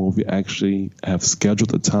 But when we actually have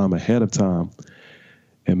scheduled the time ahead of time,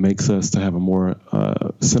 it makes us to have a more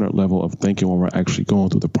centered level of thinking when we're actually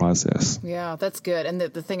going through the process. Yeah, that's good. And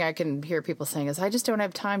the thing I can hear people saying is, I just don't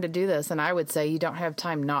have time to do this. And I would say you don't have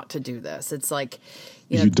time not to do this. It's like,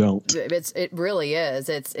 you don't. It really is.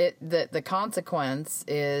 The consequence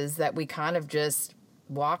is that we kind of just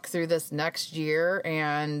walk through this next year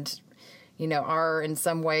and, are in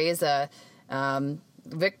some ways a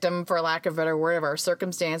victim, for lack of a better word, of our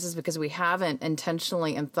circumstances, because we haven't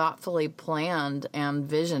intentionally and thoughtfully planned and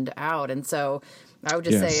visioned out. And so I would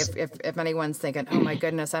just say, if anyone's thinking, oh my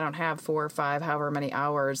goodness, I don't have 4 or 5, however many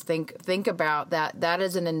hours, think about that. That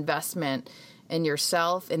is an investment in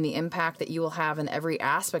yourself, in the impact that you will have in every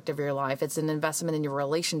aspect of your life. It's an investment in your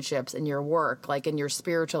relationships, in your work, like in your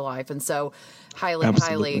spiritual life. And so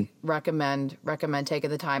highly recommend taking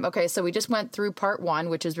the time. Okay. So we just went through part 1,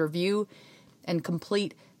 which is review and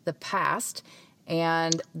complete the past.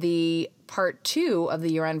 And the part 2 of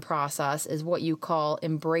the year-end process is what you call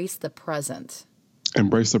embrace the present.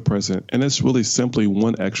 Embrace the present. And it's really simply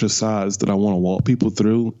one exercise that I want to walk people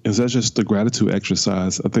through. Is that just the gratitude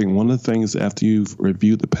exercise? I think one of the things after you've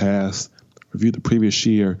reviewed the past, reviewed the previous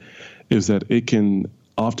year, is that it can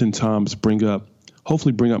oftentimes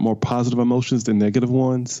hopefully bring up more positive emotions than negative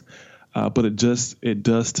ones. But it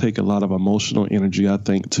does take a lot of emotional energy, I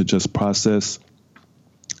think, to just process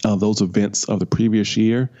those events of the previous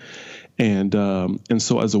year. And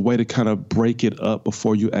so as a way to kind of break it up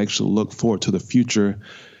before you actually look forward to the future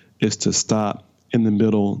is to stop in the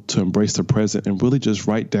middle, to embrace the present, and really just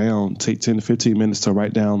take 10 to 15 minutes to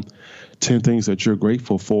write down 10 things that you're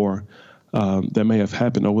grateful for that may have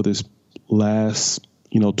happened over this last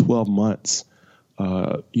 12 months.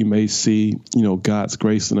 You may see, God's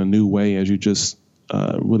grace in a new way as you just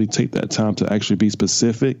really take that time to actually be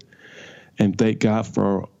specific and thank God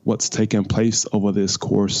for what's taken place over the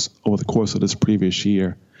course of this previous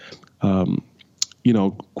year.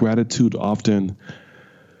 Gratitude often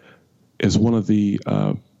is one of the,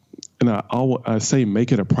 and I say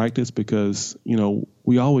make it a practice because,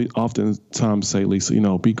 we oftentimes say,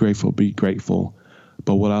 Lisa, be grateful.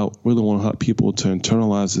 But what I really want to help people to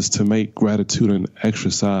internalize is to make gratitude an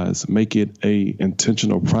exercise, make it a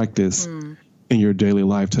intentional practice in your daily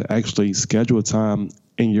life, to actually schedule a time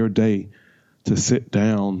in your day to sit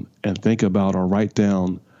down and think about or write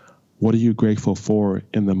down, what are you grateful for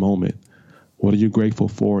in the moment? What are you grateful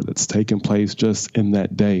for that's taking place just in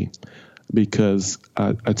that day? Because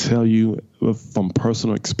I tell you from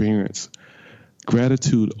personal experience,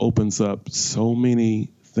 gratitude opens up so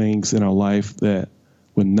many things in our life that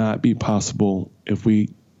would not be possible if we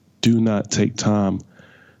do not take time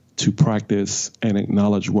to practice and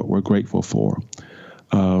acknowledge what we're grateful for.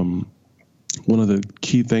 One of the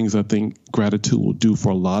key things I think gratitude will do for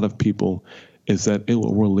a lot of people is that it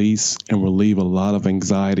will release and relieve a lot of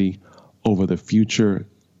anxiety over the future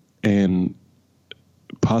and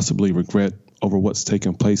possibly regret over what's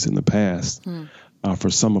taken place in the past for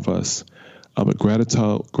some of us. But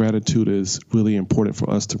gratitude is really important for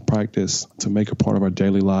us to practice, to make a part of our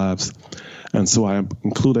daily lives. And so I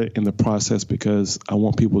include it in the process because I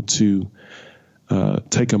want people to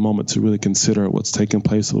take a moment to really consider what's taken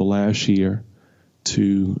place over the last year,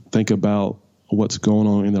 to think about what's going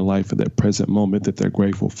on in their life at that present moment that they're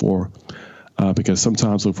grateful for. Because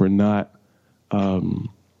sometimes if we're not,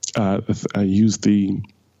 I use the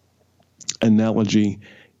analogy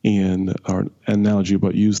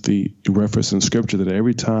but use the reference in Scripture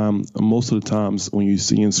that most of the times when you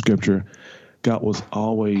see in Scripture, God was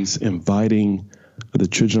always inviting the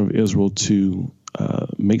children of Israel to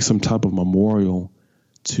make some type of memorial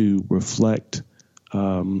to reflect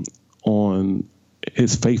on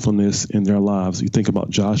his faithfulness in their lives. You think about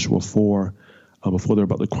Joshua 4, before they're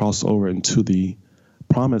about to cross over into the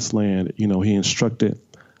promised land, he instructed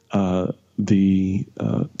the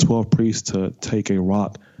 12 priests to take a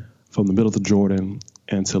rock from the middle of the Jordan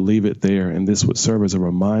and to leave it there. And this would serve as a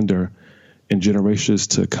reminder in generations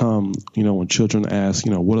to come, when children ask,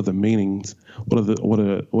 what are the meanings?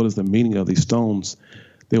 What is the meaning of these stones?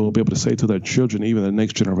 They will be able to say to their children, even the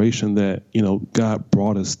next generation, that, God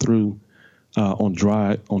brought us through on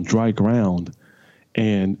dry ground.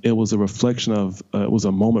 And it was a reflection of, it was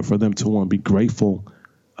a moment for them to want to be grateful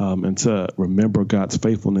and to remember God's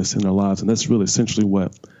faithfulness in their lives. And that's really essentially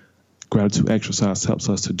what gratitude exercise helps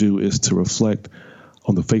us to do, is to reflect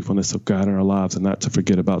on the faithfulness of God in our lives and not to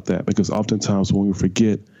forget about that. Because oftentimes when we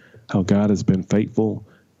forget how God has been faithful,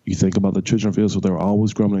 you think about the children of Israel, they were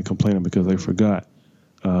always grumbling and complaining because they forgot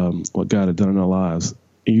what God had done in their lives.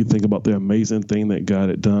 And you think about the amazing thing that God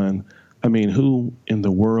had done. I mean, who in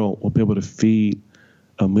the world will be able to feed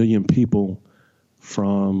 1 million people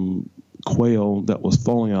from quail that was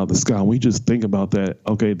falling out of the sky? And we just think about that.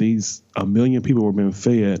 Okay, 1 million people were being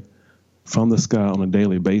fed from the sky on a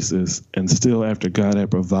daily basis. And still, after God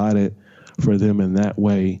had provided for them in that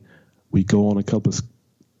way, we go on a couple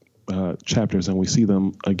of chapters and we see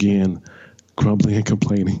them again grumbling and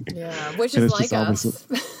complaining. Yeah, which is like us.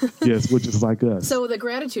 Yes, which is like us. So the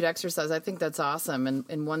gratitude exercise, I think that's awesome.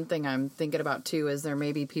 And one thing I'm thinking about too is there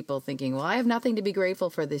may be people thinking, well, I have nothing to be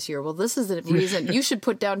grateful for this year. Well, this is a reason you should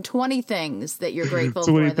put down 20 things that you're grateful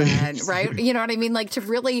for then, right? You know what I mean? Like to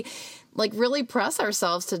really press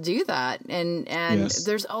ourselves to do that. And yes,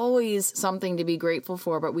 there's always something to be grateful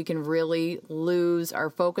for, but we can really lose our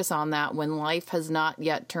focus on that when life has not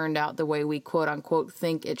yet turned out the way we quote unquote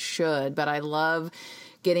think it should. But I love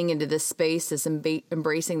getting into this space, this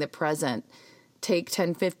embracing the present. Take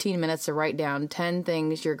 10, 15 minutes to write down 10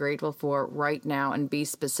 things you're grateful for right now and be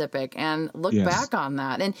specific and look back on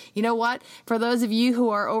that. And you know what? For those of you who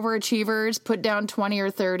are overachievers, put down 20 or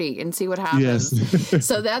 30 and see what happens. Yes.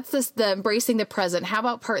 So that's the embracing the present. How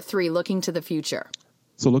about part 3, looking to the future?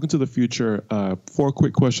 So looking to the future, 4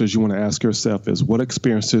 quick questions you want to ask yourself is, what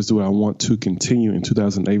experiences do I want to continue in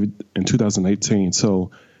 2018?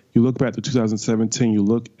 So you look back to 2017, you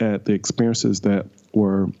look at the experiences that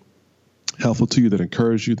were helpful to you, that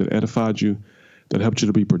encouraged you, that edified you, that helped you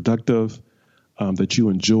to be productive, that you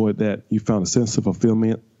enjoyed, that you found a sense of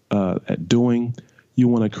fulfillment at doing. You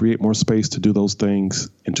want to create more space to do those things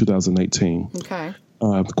in 2018. Okay.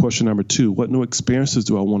 Question number 2, what new experiences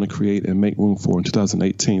do I want to create and make room for in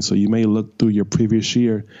 2018? So you may look through your previous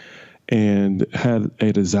year and had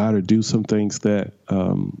a desire to do some things that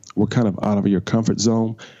were kind of out of your comfort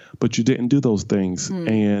zone, but you didn't do those things.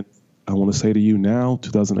 And I want to say to you now,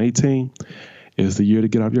 2018 is the year to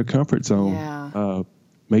get out of your comfort zone. Yeah.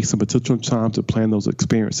 Make some potential time to plan those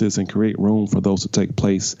experiences and create room for those to take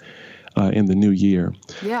place in the new year.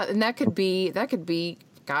 Yeah, and that could be,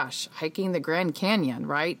 gosh, hiking the Grand Canyon,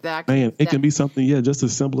 right? It can be something, just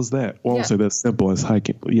as simple as that. Well, I won't say that's simple as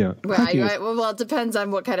hiking, but yeah. Well, it depends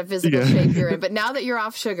on what kind of physical shape you're in. But now that you're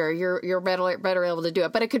off sugar, you're better able to do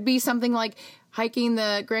it. But it could be something like hiking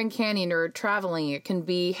the Grand Canyon or traveling. It can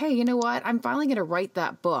be, hey, you know what? I'm finally going to write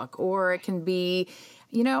that book. Or it can be,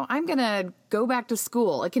 I'm going to go back to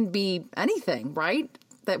school. It can be anything, right?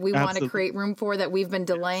 That we want to create room for, that we've been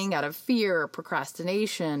delaying out of fear or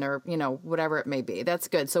procrastination or, whatever it may be. That's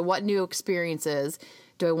good. So what new experiences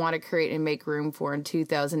do I want to create and make room for in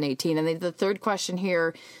 2018? And then the third question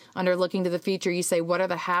here, under looking to the future, you say, what are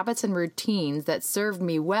the habits and routines that served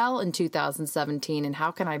me well in 2017 and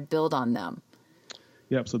how can I build on them?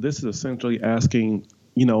 Yep. So this is essentially asking,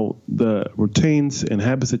 the routines and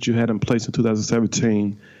habits that you had in place in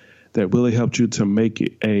 2017 that really helped you to make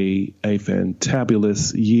it a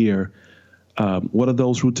fantabulous year. What are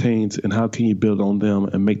those routines and how can you build on them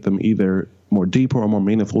and make them either more deeper or more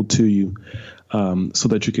meaningful to you so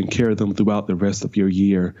that you can carry them throughout the rest of your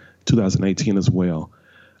year, 2018 as well?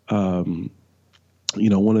 One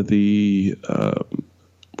of the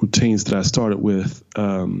routines that I started with,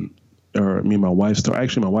 or me and my wife started,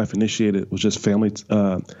 actually my wife initiated, was just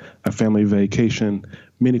a family vacation,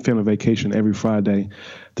 mini family vacation every Friday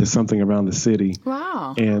to something around the city.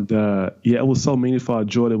 Wow. And it was so meaningful. I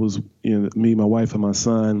enjoyed it. It was me, my wife, and my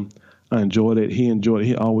son. I enjoyed it. He enjoyed it.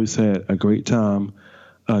 He always had a great time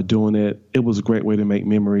doing it. It was a great way to make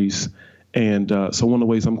memories. And so one of the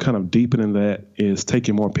ways I'm kind of deepening that is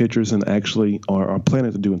taking more pictures and actually, or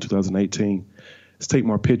planning to do in 2018, is take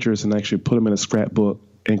more pictures and actually put them in a scrapbook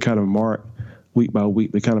and kind of mark week by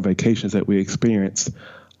week the kind of vacations that we experienced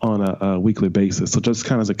on a weekly basis. So just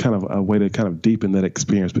kind of a way to kind of deepen that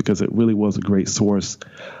experience, because it really was a great source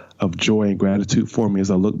of joy and gratitude for me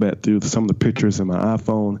as I look back through some of the pictures in my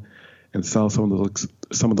iPhone and saw some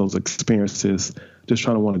of those experiences. Just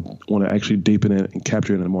trying to want to actually deepen it and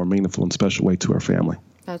capture it in a more meaningful and special way to our family.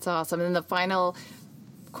 That's awesome. And the final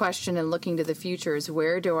question in looking to the future is,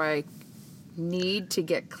 where do I need to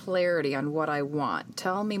get clarity on what I want?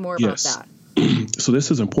 Tell me more about that. So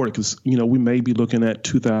this is important because, we may be looking at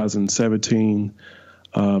 2017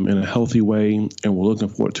 in a healthy way, and we're looking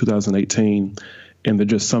for 2018. And there are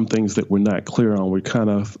just some things that we're not clear on. We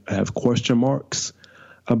kind of have question marks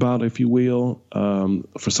about, if you will.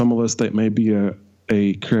 For some of us, that may be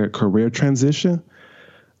a career transition.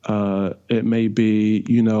 It may be,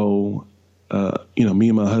 me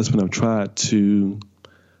and my husband have tried to,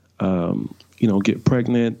 get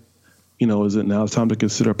pregnant. Is it now time to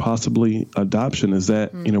consider possibly adoption? Is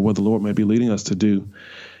that, what the Lord may be leading us to do?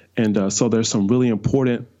 And so there's some really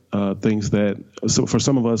important things so for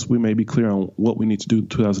some of us, we may be clear on what we need to do in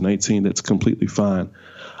 2018. That's completely fine.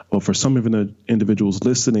 But for some of the individuals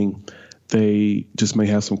listening, they just may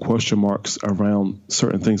have some question marks around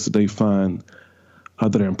certain things that they find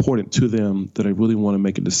that are important to them, that they really want to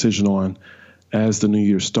make a decision on as the new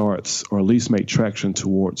year starts, or at least make traction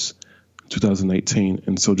towards 2018.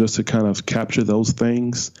 And so just to kind of capture those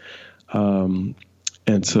things, I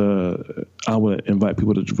would invite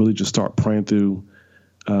people to really just start praying through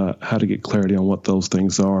how to get clarity on what those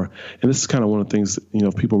things are. And this is kind of one of the things,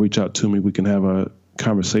 if people reach out to me, we can have a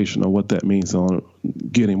conversation on what that means on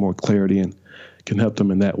getting more clarity, and can help them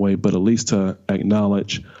in that way. But at least to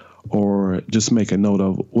acknowledge or just make a note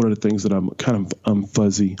of what are the things that I'm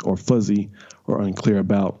fuzzy or unclear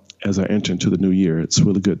about as I enter into the new year. It's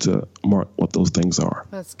really good to mark what those things are.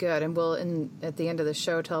 That's good. And we'll, at the end of the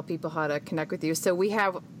show, tell people how to connect with you. So we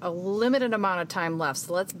have a limited amount of time left.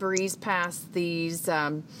 So let's breeze past these,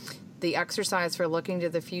 the exercise for looking to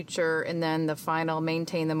the future, and then the final,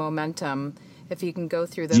 maintain the momentum. If you can go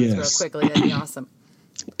through those real quickly, that'd be awesome.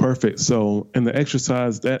 Perfect. So in the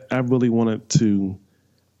exercise that I really wanted to,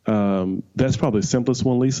 that's probably the simplest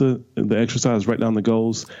one, Lisa. The exercise, write down the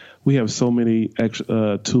goals. We have so many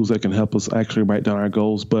tools that can help us actually write down our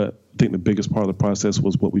goals, but I think the biggest part of the process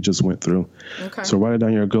was what we just went through. Okay. So writing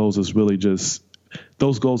down your goals is really just,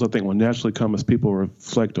 those goals I think will naturally come as people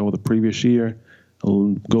reflect over the previous year,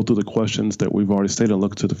 go through the questions that we've already stated, and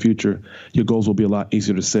look to the future. Your goals will be a lot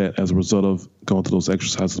easier to set as a result of going through those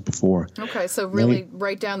exercises before. Okay, so really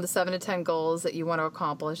write down the 7 to 10 goals that you want to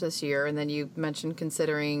accomplish this year, and then you mentioned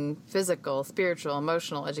considering physical, spiritual,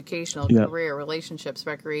 emotional, educational, career, relationships,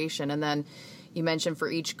 recreation, and then you mentioned for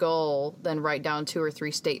each goal, then write down 2 or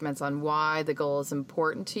 3 statements on why the goal is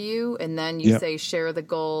important to you, and then you say share the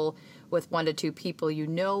goal with 1 to 2 people you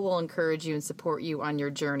know will encourage you and support you on your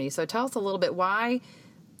journey. So tell us a little bit, why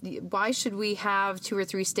should we have 2 or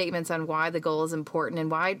 3 statements on why the goal is important,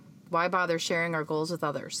 and why bother sharing our goals with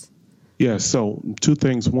others? Yeah, so 2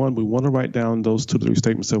 things. 1, we want to write down those 2 to 3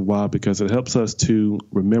 statements of why, because it helps us to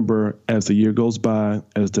remember as the year goes by,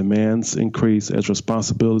 as demands increase, as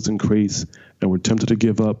responsibilities increase, and we're tempted to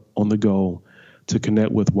give up on the goal, to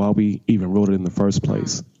connect with why we even wrote it in the first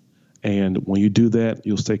place. And when you do that,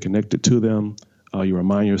 you'll stay connected to them. You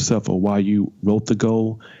remind yourself of why you wrote the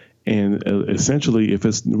goal. And essentially, if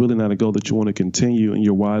it's really not a goal that you want to continue and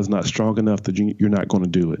your why is not strong enough, that you're not going to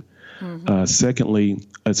do it. Mm-hmm. Secondly,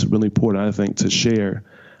 it's really important, I think, to share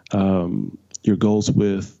your goals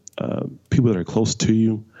with people that are close to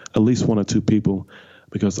you, at least 1 or 2 people,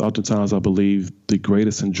 because oftentimes I believe the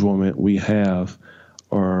greatest enjoyment we have,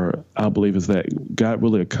 or I believe, is that God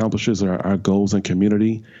really accomplishes our goals in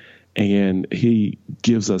community. And he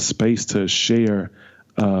gives us space to share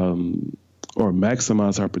or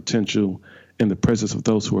maximize our potential in the presence of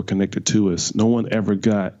those who are connected to us. No one ever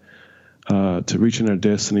got to reaching their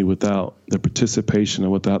destiny without the participation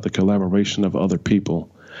and without the collaboration of other people.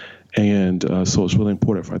 And so it's really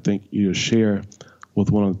important, I think, you to share with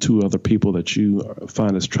 1 or 2 other people that you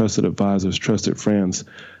find as trusted advisors, trusted friends,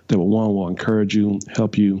 that will encourage you,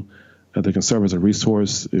 help you. They can serve as a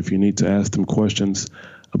resource if you need to ask them questions,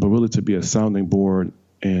 but really to be a sounding board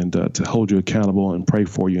and to hold you accountable and pray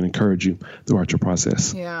for you and encourage you throughout your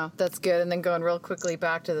process. Yeah, that's good. And then going real quickly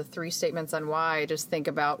back to the 3 statements on why, just think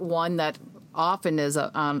about 1 that often is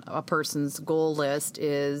on a person's goal list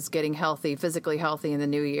is getting healthy, physically healthy in the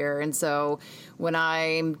new year. And so when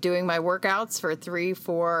I'm doing my workouts for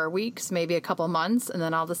 3-4 weeks, maybe a couple months, and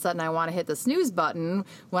then all of a sudden I want to hit the snooze button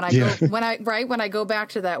when I go back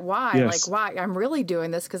to that why, Yes. like why I'm really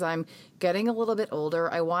doing this because I'm getting a little bit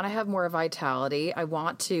older. I want to have more vitality. I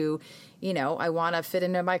want to, I want to fit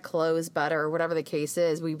into my clothes better, or whatever the case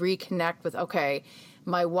is. We reconnect with, okay,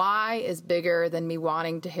 my why is bigger than me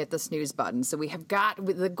wanting to hit the snooze button. So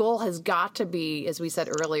the goal has got to be, as we said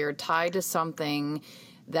earlier, tied to something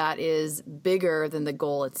that is bigger than the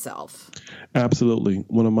goal itself. Absolutely.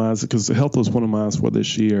 One of mine, because health was one of mine for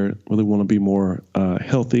this year. Really want to be more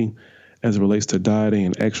healthy as it relates to dieting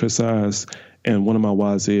and exercise. And one of my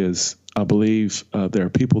whys is I believe there are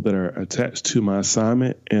people that are attached to my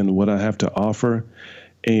assignment and what I have to offer.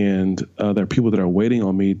 And there are people that are waiting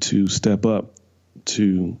on me to step up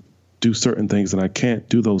to do certain things. And I can't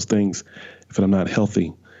do those things if I'm not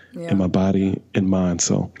healthy in my body and mind.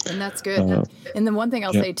 So, and that's good. And the one thing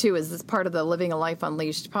I'll say too is this part of the Living a Life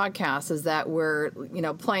Unleashed podcast is that we're,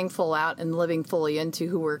 playing full out and living fully into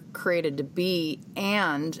who we're created to be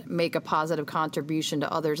and make a positive contribution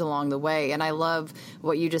to others along the way. And I love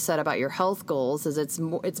what you just said about your health goals is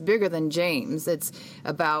it's bigger than James. It's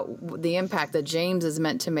about the impact that James is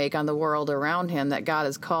meant to make on the world around him that God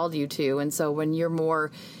has called you to. And so when you're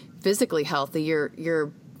more physically healthy,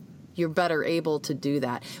 you're better able to do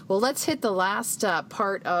that. Well, let's hit the last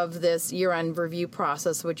part of this year-end review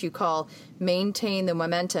process, which you call maintain the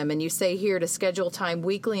momentum. And you say here to schedule time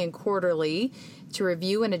weekly and quarterly to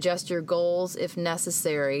review and adjust your goals if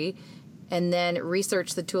necessary, and then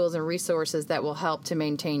research the tools and resources that will help to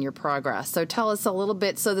maintain your progress. So tell us a little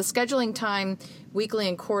bit. So the scheduling time weekly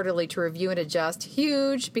and quarterly to review and adjust,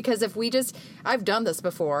 huge, because I've done this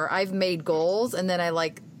before. I've made goals and then I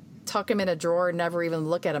tuck them in a drawer and never even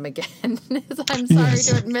look at them again. I'm sorry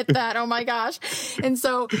to admit that. Oh my gosh. And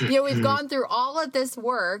so, we've gone through all of this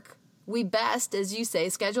work. We best, as you say,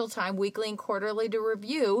 schedule time weekly and quarterly to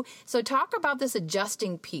review. So talk about this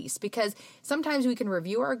adjusting piece, because sometimes we can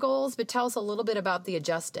review our goals, but tell us a little bit about the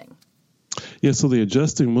adjusting. Yeah, so the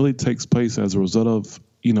adjusting really takes place as a result of,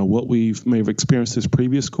 what we may have experienced this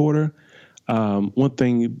previous quarter. One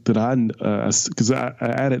thing that because I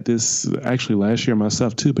added this actually last year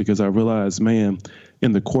myself too, because I realized, man,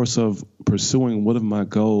 in the course of pursuing one of my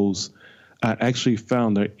goals, I actually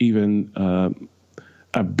found that even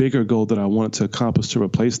a bigger goal that I wanted to accomplish to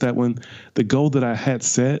replace that one. The goal that I had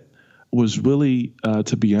set was really,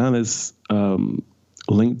 to be honest,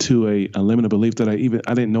 linked to a limited belief that I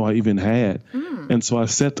didn't know I even had. And so I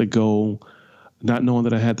set the goal not knowing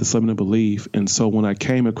that I had this limited belief. And so when I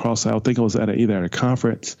came across, I think I was either at a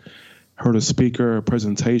conference, heard a speaker, a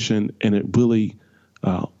presentation, and it really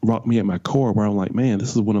rocked me at my core where I'm like, man,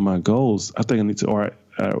 this is one of my goals. I think I need to, or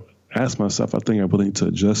I asked myself, I think I really need to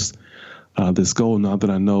adjust this goal now that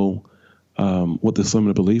I know what this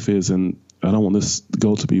limited belief is. And I don't want this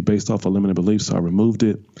goal to be based off a limited belief. So I removed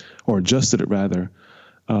it, or adjusted it rather.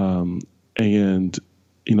 And,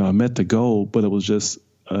 I met the goal, but it was just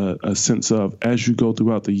a sense of, as you go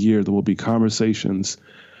throughout the year, there will be conversations,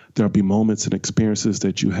 there'll be moments and experiences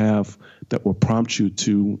that you have that will prompt you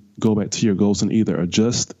to go back to your goals and either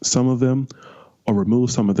adjust some of them or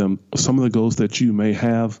remove some of them. Some of the goals that you may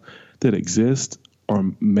have that exist,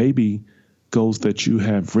 or maybe goals that you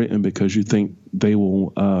have written because you think they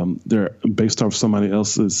will, they're based off somebody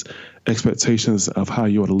else's expectations of how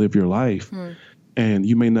you ought to live your life. And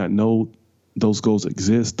you may not know those goals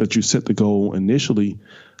exist, that you set the goal initially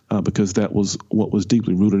because that was what was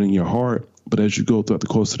deeply rooted in your heart. But as you go throughout the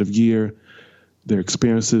course of the year, there are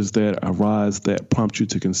experiences that arise that prompt you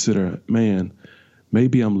to consider, man,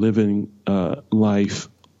 maybe I'm living life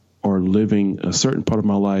or living a certain part of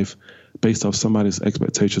my life based off somebody's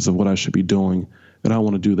expectations of what I should be doing, and I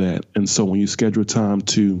want to do that. And so when you schedule time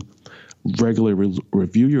to regularly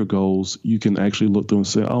review your goals, you can actually look through and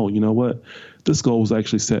say, oh, you know what? This goal was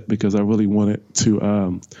actually set because I really wanted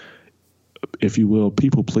to, if you will,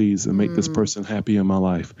 people please and make this person happy in my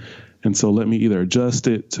life. And so let me either adjust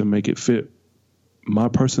it to make it fit my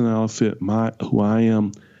personality, fit who I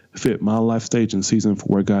am, fit my life stage and season for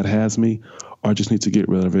where God has me, or I just need to get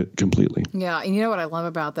rid of it completely. Yeah. And you know what I love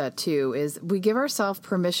about that too is we give ourselves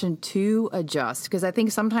permission to adjust, because I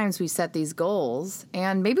think sometimes we set these goals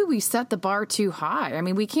and maybe we set the bar too high. I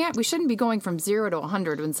mean, we shouldn't be going from 0 to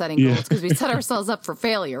 100 when setting goals, because we set ourselves up for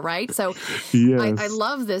failure, right? So I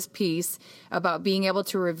love this piece about being able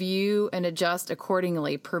to review and adjust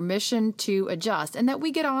accordingly, permission to adjust, and that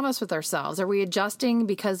we get honest with ourselves. Are we adjusting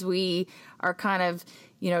because we are kind of,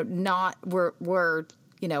 we're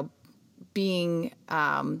being,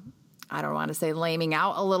 I don't want to say laming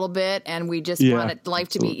out a little bit and we just want life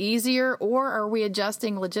to be easier, or are we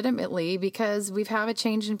adjusting legitimately because we've had a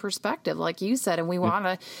change in perspective, like you said, and we want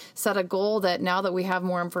to set a goal that now that we have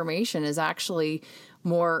more information is actually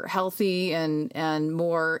more healthy and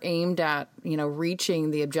more aimed at, reaching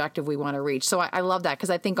the objective we want to reach. So I love that, because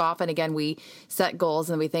I think often, again, we set goals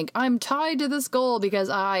and we think, I'm tied to this goal because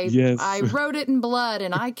I wrote it in blood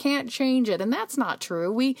and I can't change it. And that's not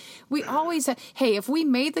true. We always say, hey, if we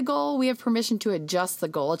made the goal, we have permission to adjust the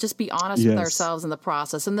goal. Just be honest with ourselves in the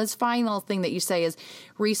process. And this final thing that you say is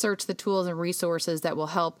research the tools and resources that will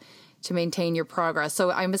help to maintain your progress. So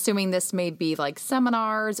I'm assuming this may be like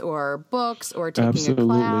seminars or books or taking a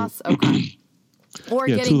class. Okay. Or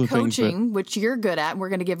getting coaching, which you're good at. We're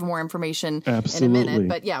going to give more information in a minute.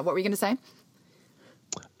 But what were you going to say?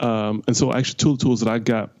 And so actually two of the tools that I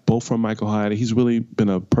got both from Michael Hyatt, he's really been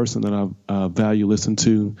a person that I value listening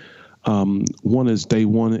to. One is Day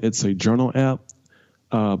One. It's a journal app,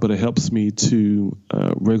 but it helps me to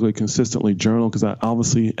regularly, consistently journal, because I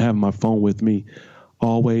obviously have my phone with me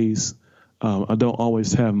always. I don't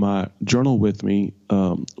always have my journal with me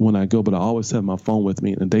when I go, but I always have my phone with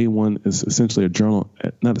me. And Day One is essentially a journal.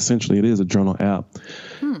 Not essentially, it is a journal app.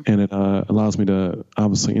 And it allows me to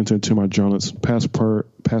obviously enter into my journal. It's password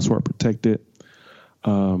protected.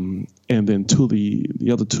 And then the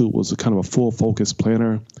other tool was a kind of a full focus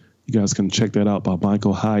planner. You guys can check that out by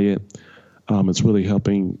Michael Hyatt. It's really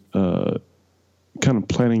helping kind of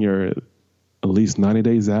planning your at least 90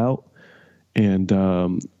 days out. And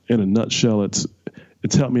in a nutshell, it's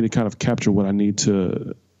helped me to kind of capture what I need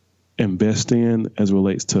to invest in as it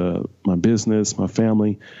relates to my business, my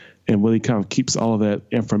family, and really kind of keeps all of that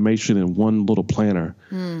information in one little planner.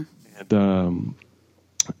 And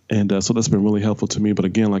so that's been really helpful to me. But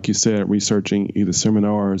again, like you said, researching either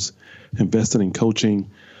seminars, investing in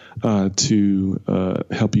coaching to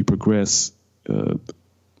help you progress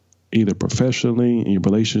either professionally, in your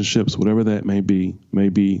relationships, whatever that may be,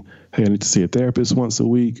 hey, I need to see a therapist once a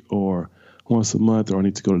week or once a month, or I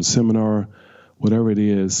need to go to the seminar, whatever it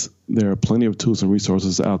is. There are plenty of tools and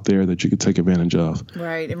resources out there that you can take advantage of.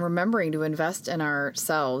 Right. And remembering to invest in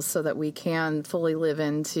ourselves so that we can fully live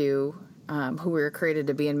into who we were created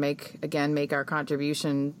to be and make our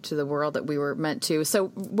contribution to the world that we were meant to. So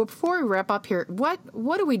before we wrap up here, what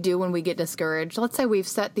do we do when we get discouraged? Let's say we've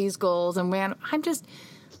set these goals and I'm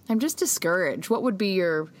just discouraged. What would be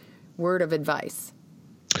your word of advice?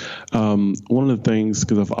 One of the things,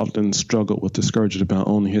 because I've often struggled with discouragement about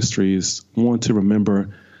my own history, is one to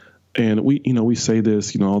remember, and we say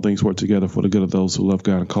this, all things work together for the good of those who love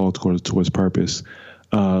God and called according to His purpose.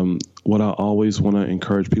 What I always want to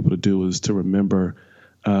encourage people to do is to remember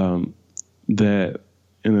that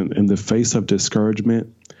in the face of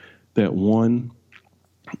discouragement, that one,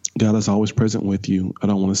 God is always present with you. I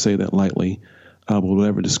don't want to say that lightly. But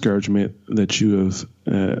whatever discouragement that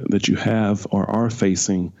you have or are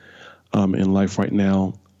facing in life right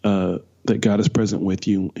now, that God is present with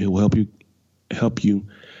you. He will help you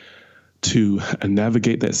to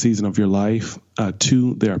navigate that season of your life.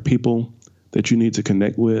 Two, there are people that you need to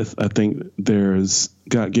connect with. I think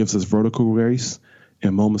God gives us vertical grace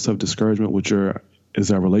in moments of discouragement, which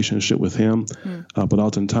is our relationship with Him. But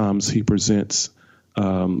oftentimes He presents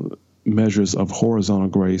measures of horizontal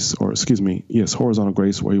grace, horizontal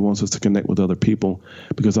grace, where He wants us to connect with other people,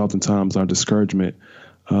 because oftentimes our discouragement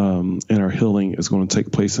and our healing is going to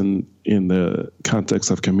take place in the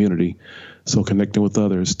context of community. So connecting with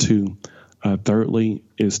others too. Thirdly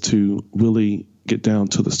is to really get down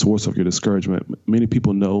to the source of your discouragement. Many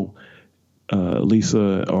people know,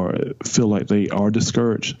 Lisa, or feel like they are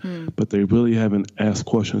discouraged, but they really haven't asked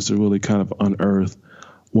questions to really kind of unearth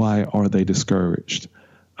why are they discouraged.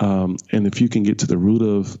 And if you can get to the root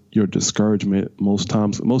of your discouragement, most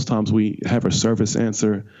times we have a surface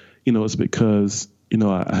answer. It's because,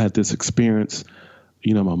 I had this experience,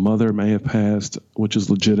 my mother may have passed, which is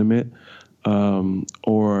legitimate.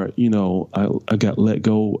 Or, I got let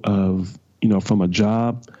go of, from a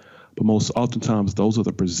job. But most oftentimes those are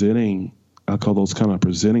I call those kind of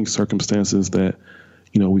presenting circumstances that,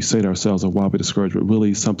 we say to ourselves, why we're discouraged, but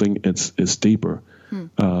really something it's deeper.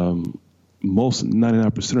 Most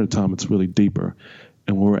 99% of the time, it's really deeper.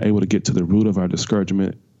 And when we're able to get to the root of our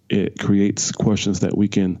discouragement, it creates questions that we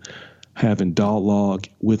can have in dialogue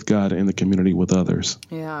with God and the community with others.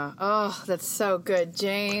 Yeah. Oh, that's so good.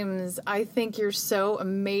 James, I think you're so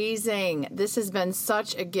amazing. This has been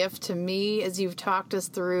such a gift to me as you've talked us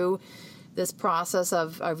through this process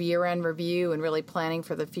of year-end review and really planning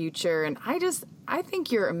for the future. And I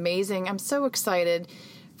think you're amazing. I'm so excited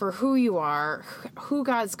for who you are, who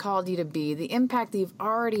God's called you to be, the impact that you've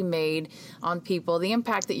already made on people, the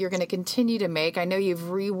impact that you're going to continue to make. I know you've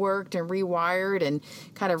reworked and rewired and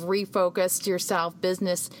kind of refocused yourself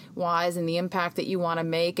business-wise and the impact that you want to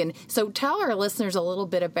make. And so tell our listeners a little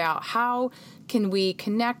bit about how can we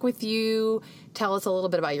connect with you. Tell us a little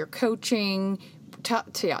bit about your coaching. Tell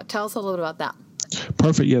us a little bit about that.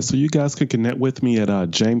 Perfect. Yeah. So you guys can connect with me at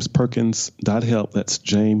jamesperkins.help. That's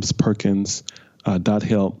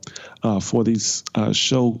jamesperkins.help for these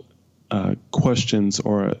show questions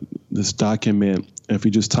or this document. If you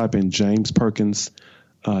just type in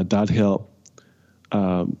jamesperkins.help,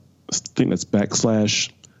 I think that's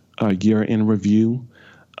 / year in review,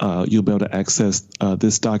 you'll be able to access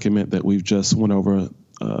this document that we've just went over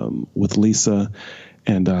with Lisa.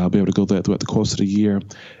 And I'll be able to go there throughout the course of the year.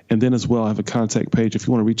 And then as well, I have a contact page. If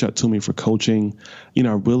you want to reach out to me for coaching, I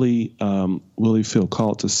really feel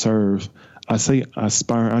called to serve. I say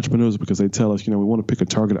aspiring entrepreneurs because they tell us, we want to pick a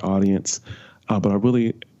target audience. But I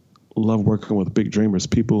really love working with big dreamers,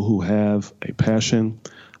 people who have a passion,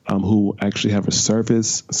 who actually have a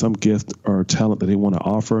service, some gift or talent that they want to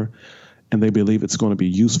offer, and they believe it's going to be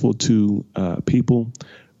useful to people,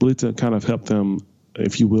 really to kind of help them,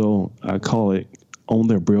 if you will, I call it, own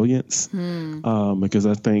their brilliance, because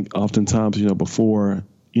I think oftentimes, before,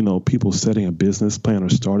 people setting a business plan or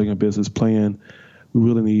starting a business plan, we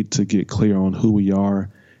really need to get clear on who we are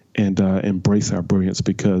and embrace our brilliance,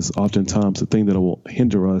 because oftentimes the thing that will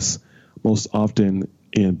hinder us most often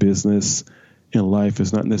in business, in life,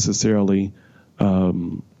 is not necessarily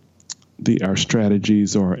our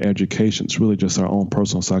strategies or our education. It's really just our own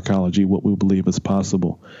personal psychology, what we believe is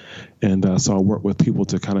possible. And so I work with people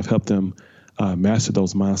to kind of help them master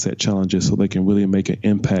those mindset challenges so they can really make an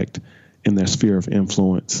impact in their sphere of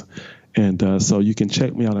influence. And so you can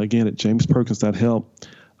check me out again at jamesperkins.help.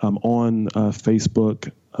 I'm on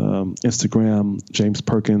Facebook, Instagram, James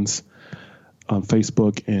Perkins on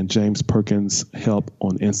Facebook, and James Perkins Help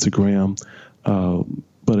on Instagram.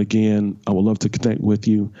 But again, I would love to connect with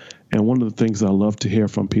you. And one of the things I love to hear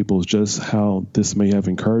from people is just how this may have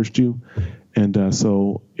encouraged you. And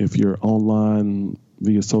so if you're online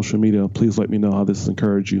via social media, please let me know how this has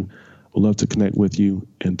encouraged you. I'd love to connect with you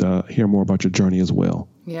and hear more about your journey as well.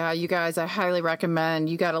 Yeah, you guys, I highly recommend.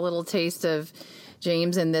 You got a little taste of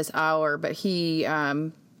James in this hour, but you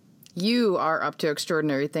are up to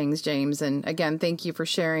extraordinary things, James. And again, thank you for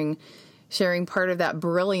sharing part of that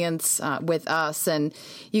brilliance with us. And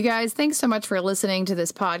you guys, thanks so much for listening to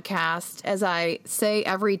this podcast. As I say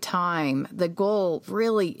every time, the goal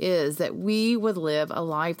really is that we would live a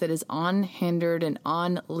life that is unhindered and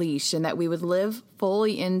unleashed, and that we would live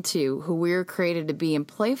fully into who we're created to be and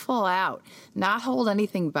play full out, not hold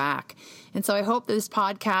anything back. And so I hope this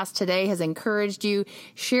podcast today has encouraged you.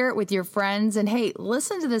 Share it with your friends. And hey,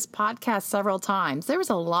 listen to this podcast several times. There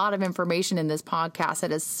was a lot of information in this podcast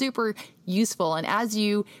that is super useful. And as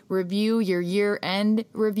you review your year-end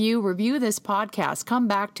review this podcast, come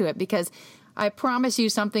back to it, because I promise you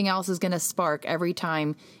something else is going to spark every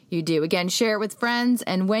time you do. Again, share it with friends.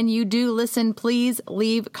 And when you do listen, please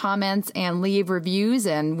leave comments and leave reviews.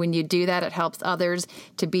 And when you do that, it helps others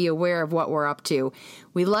to be aware of what we're up to.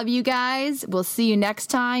 We love you guys. We'll see you next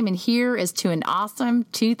time. And here is to an awesome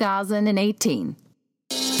 2018.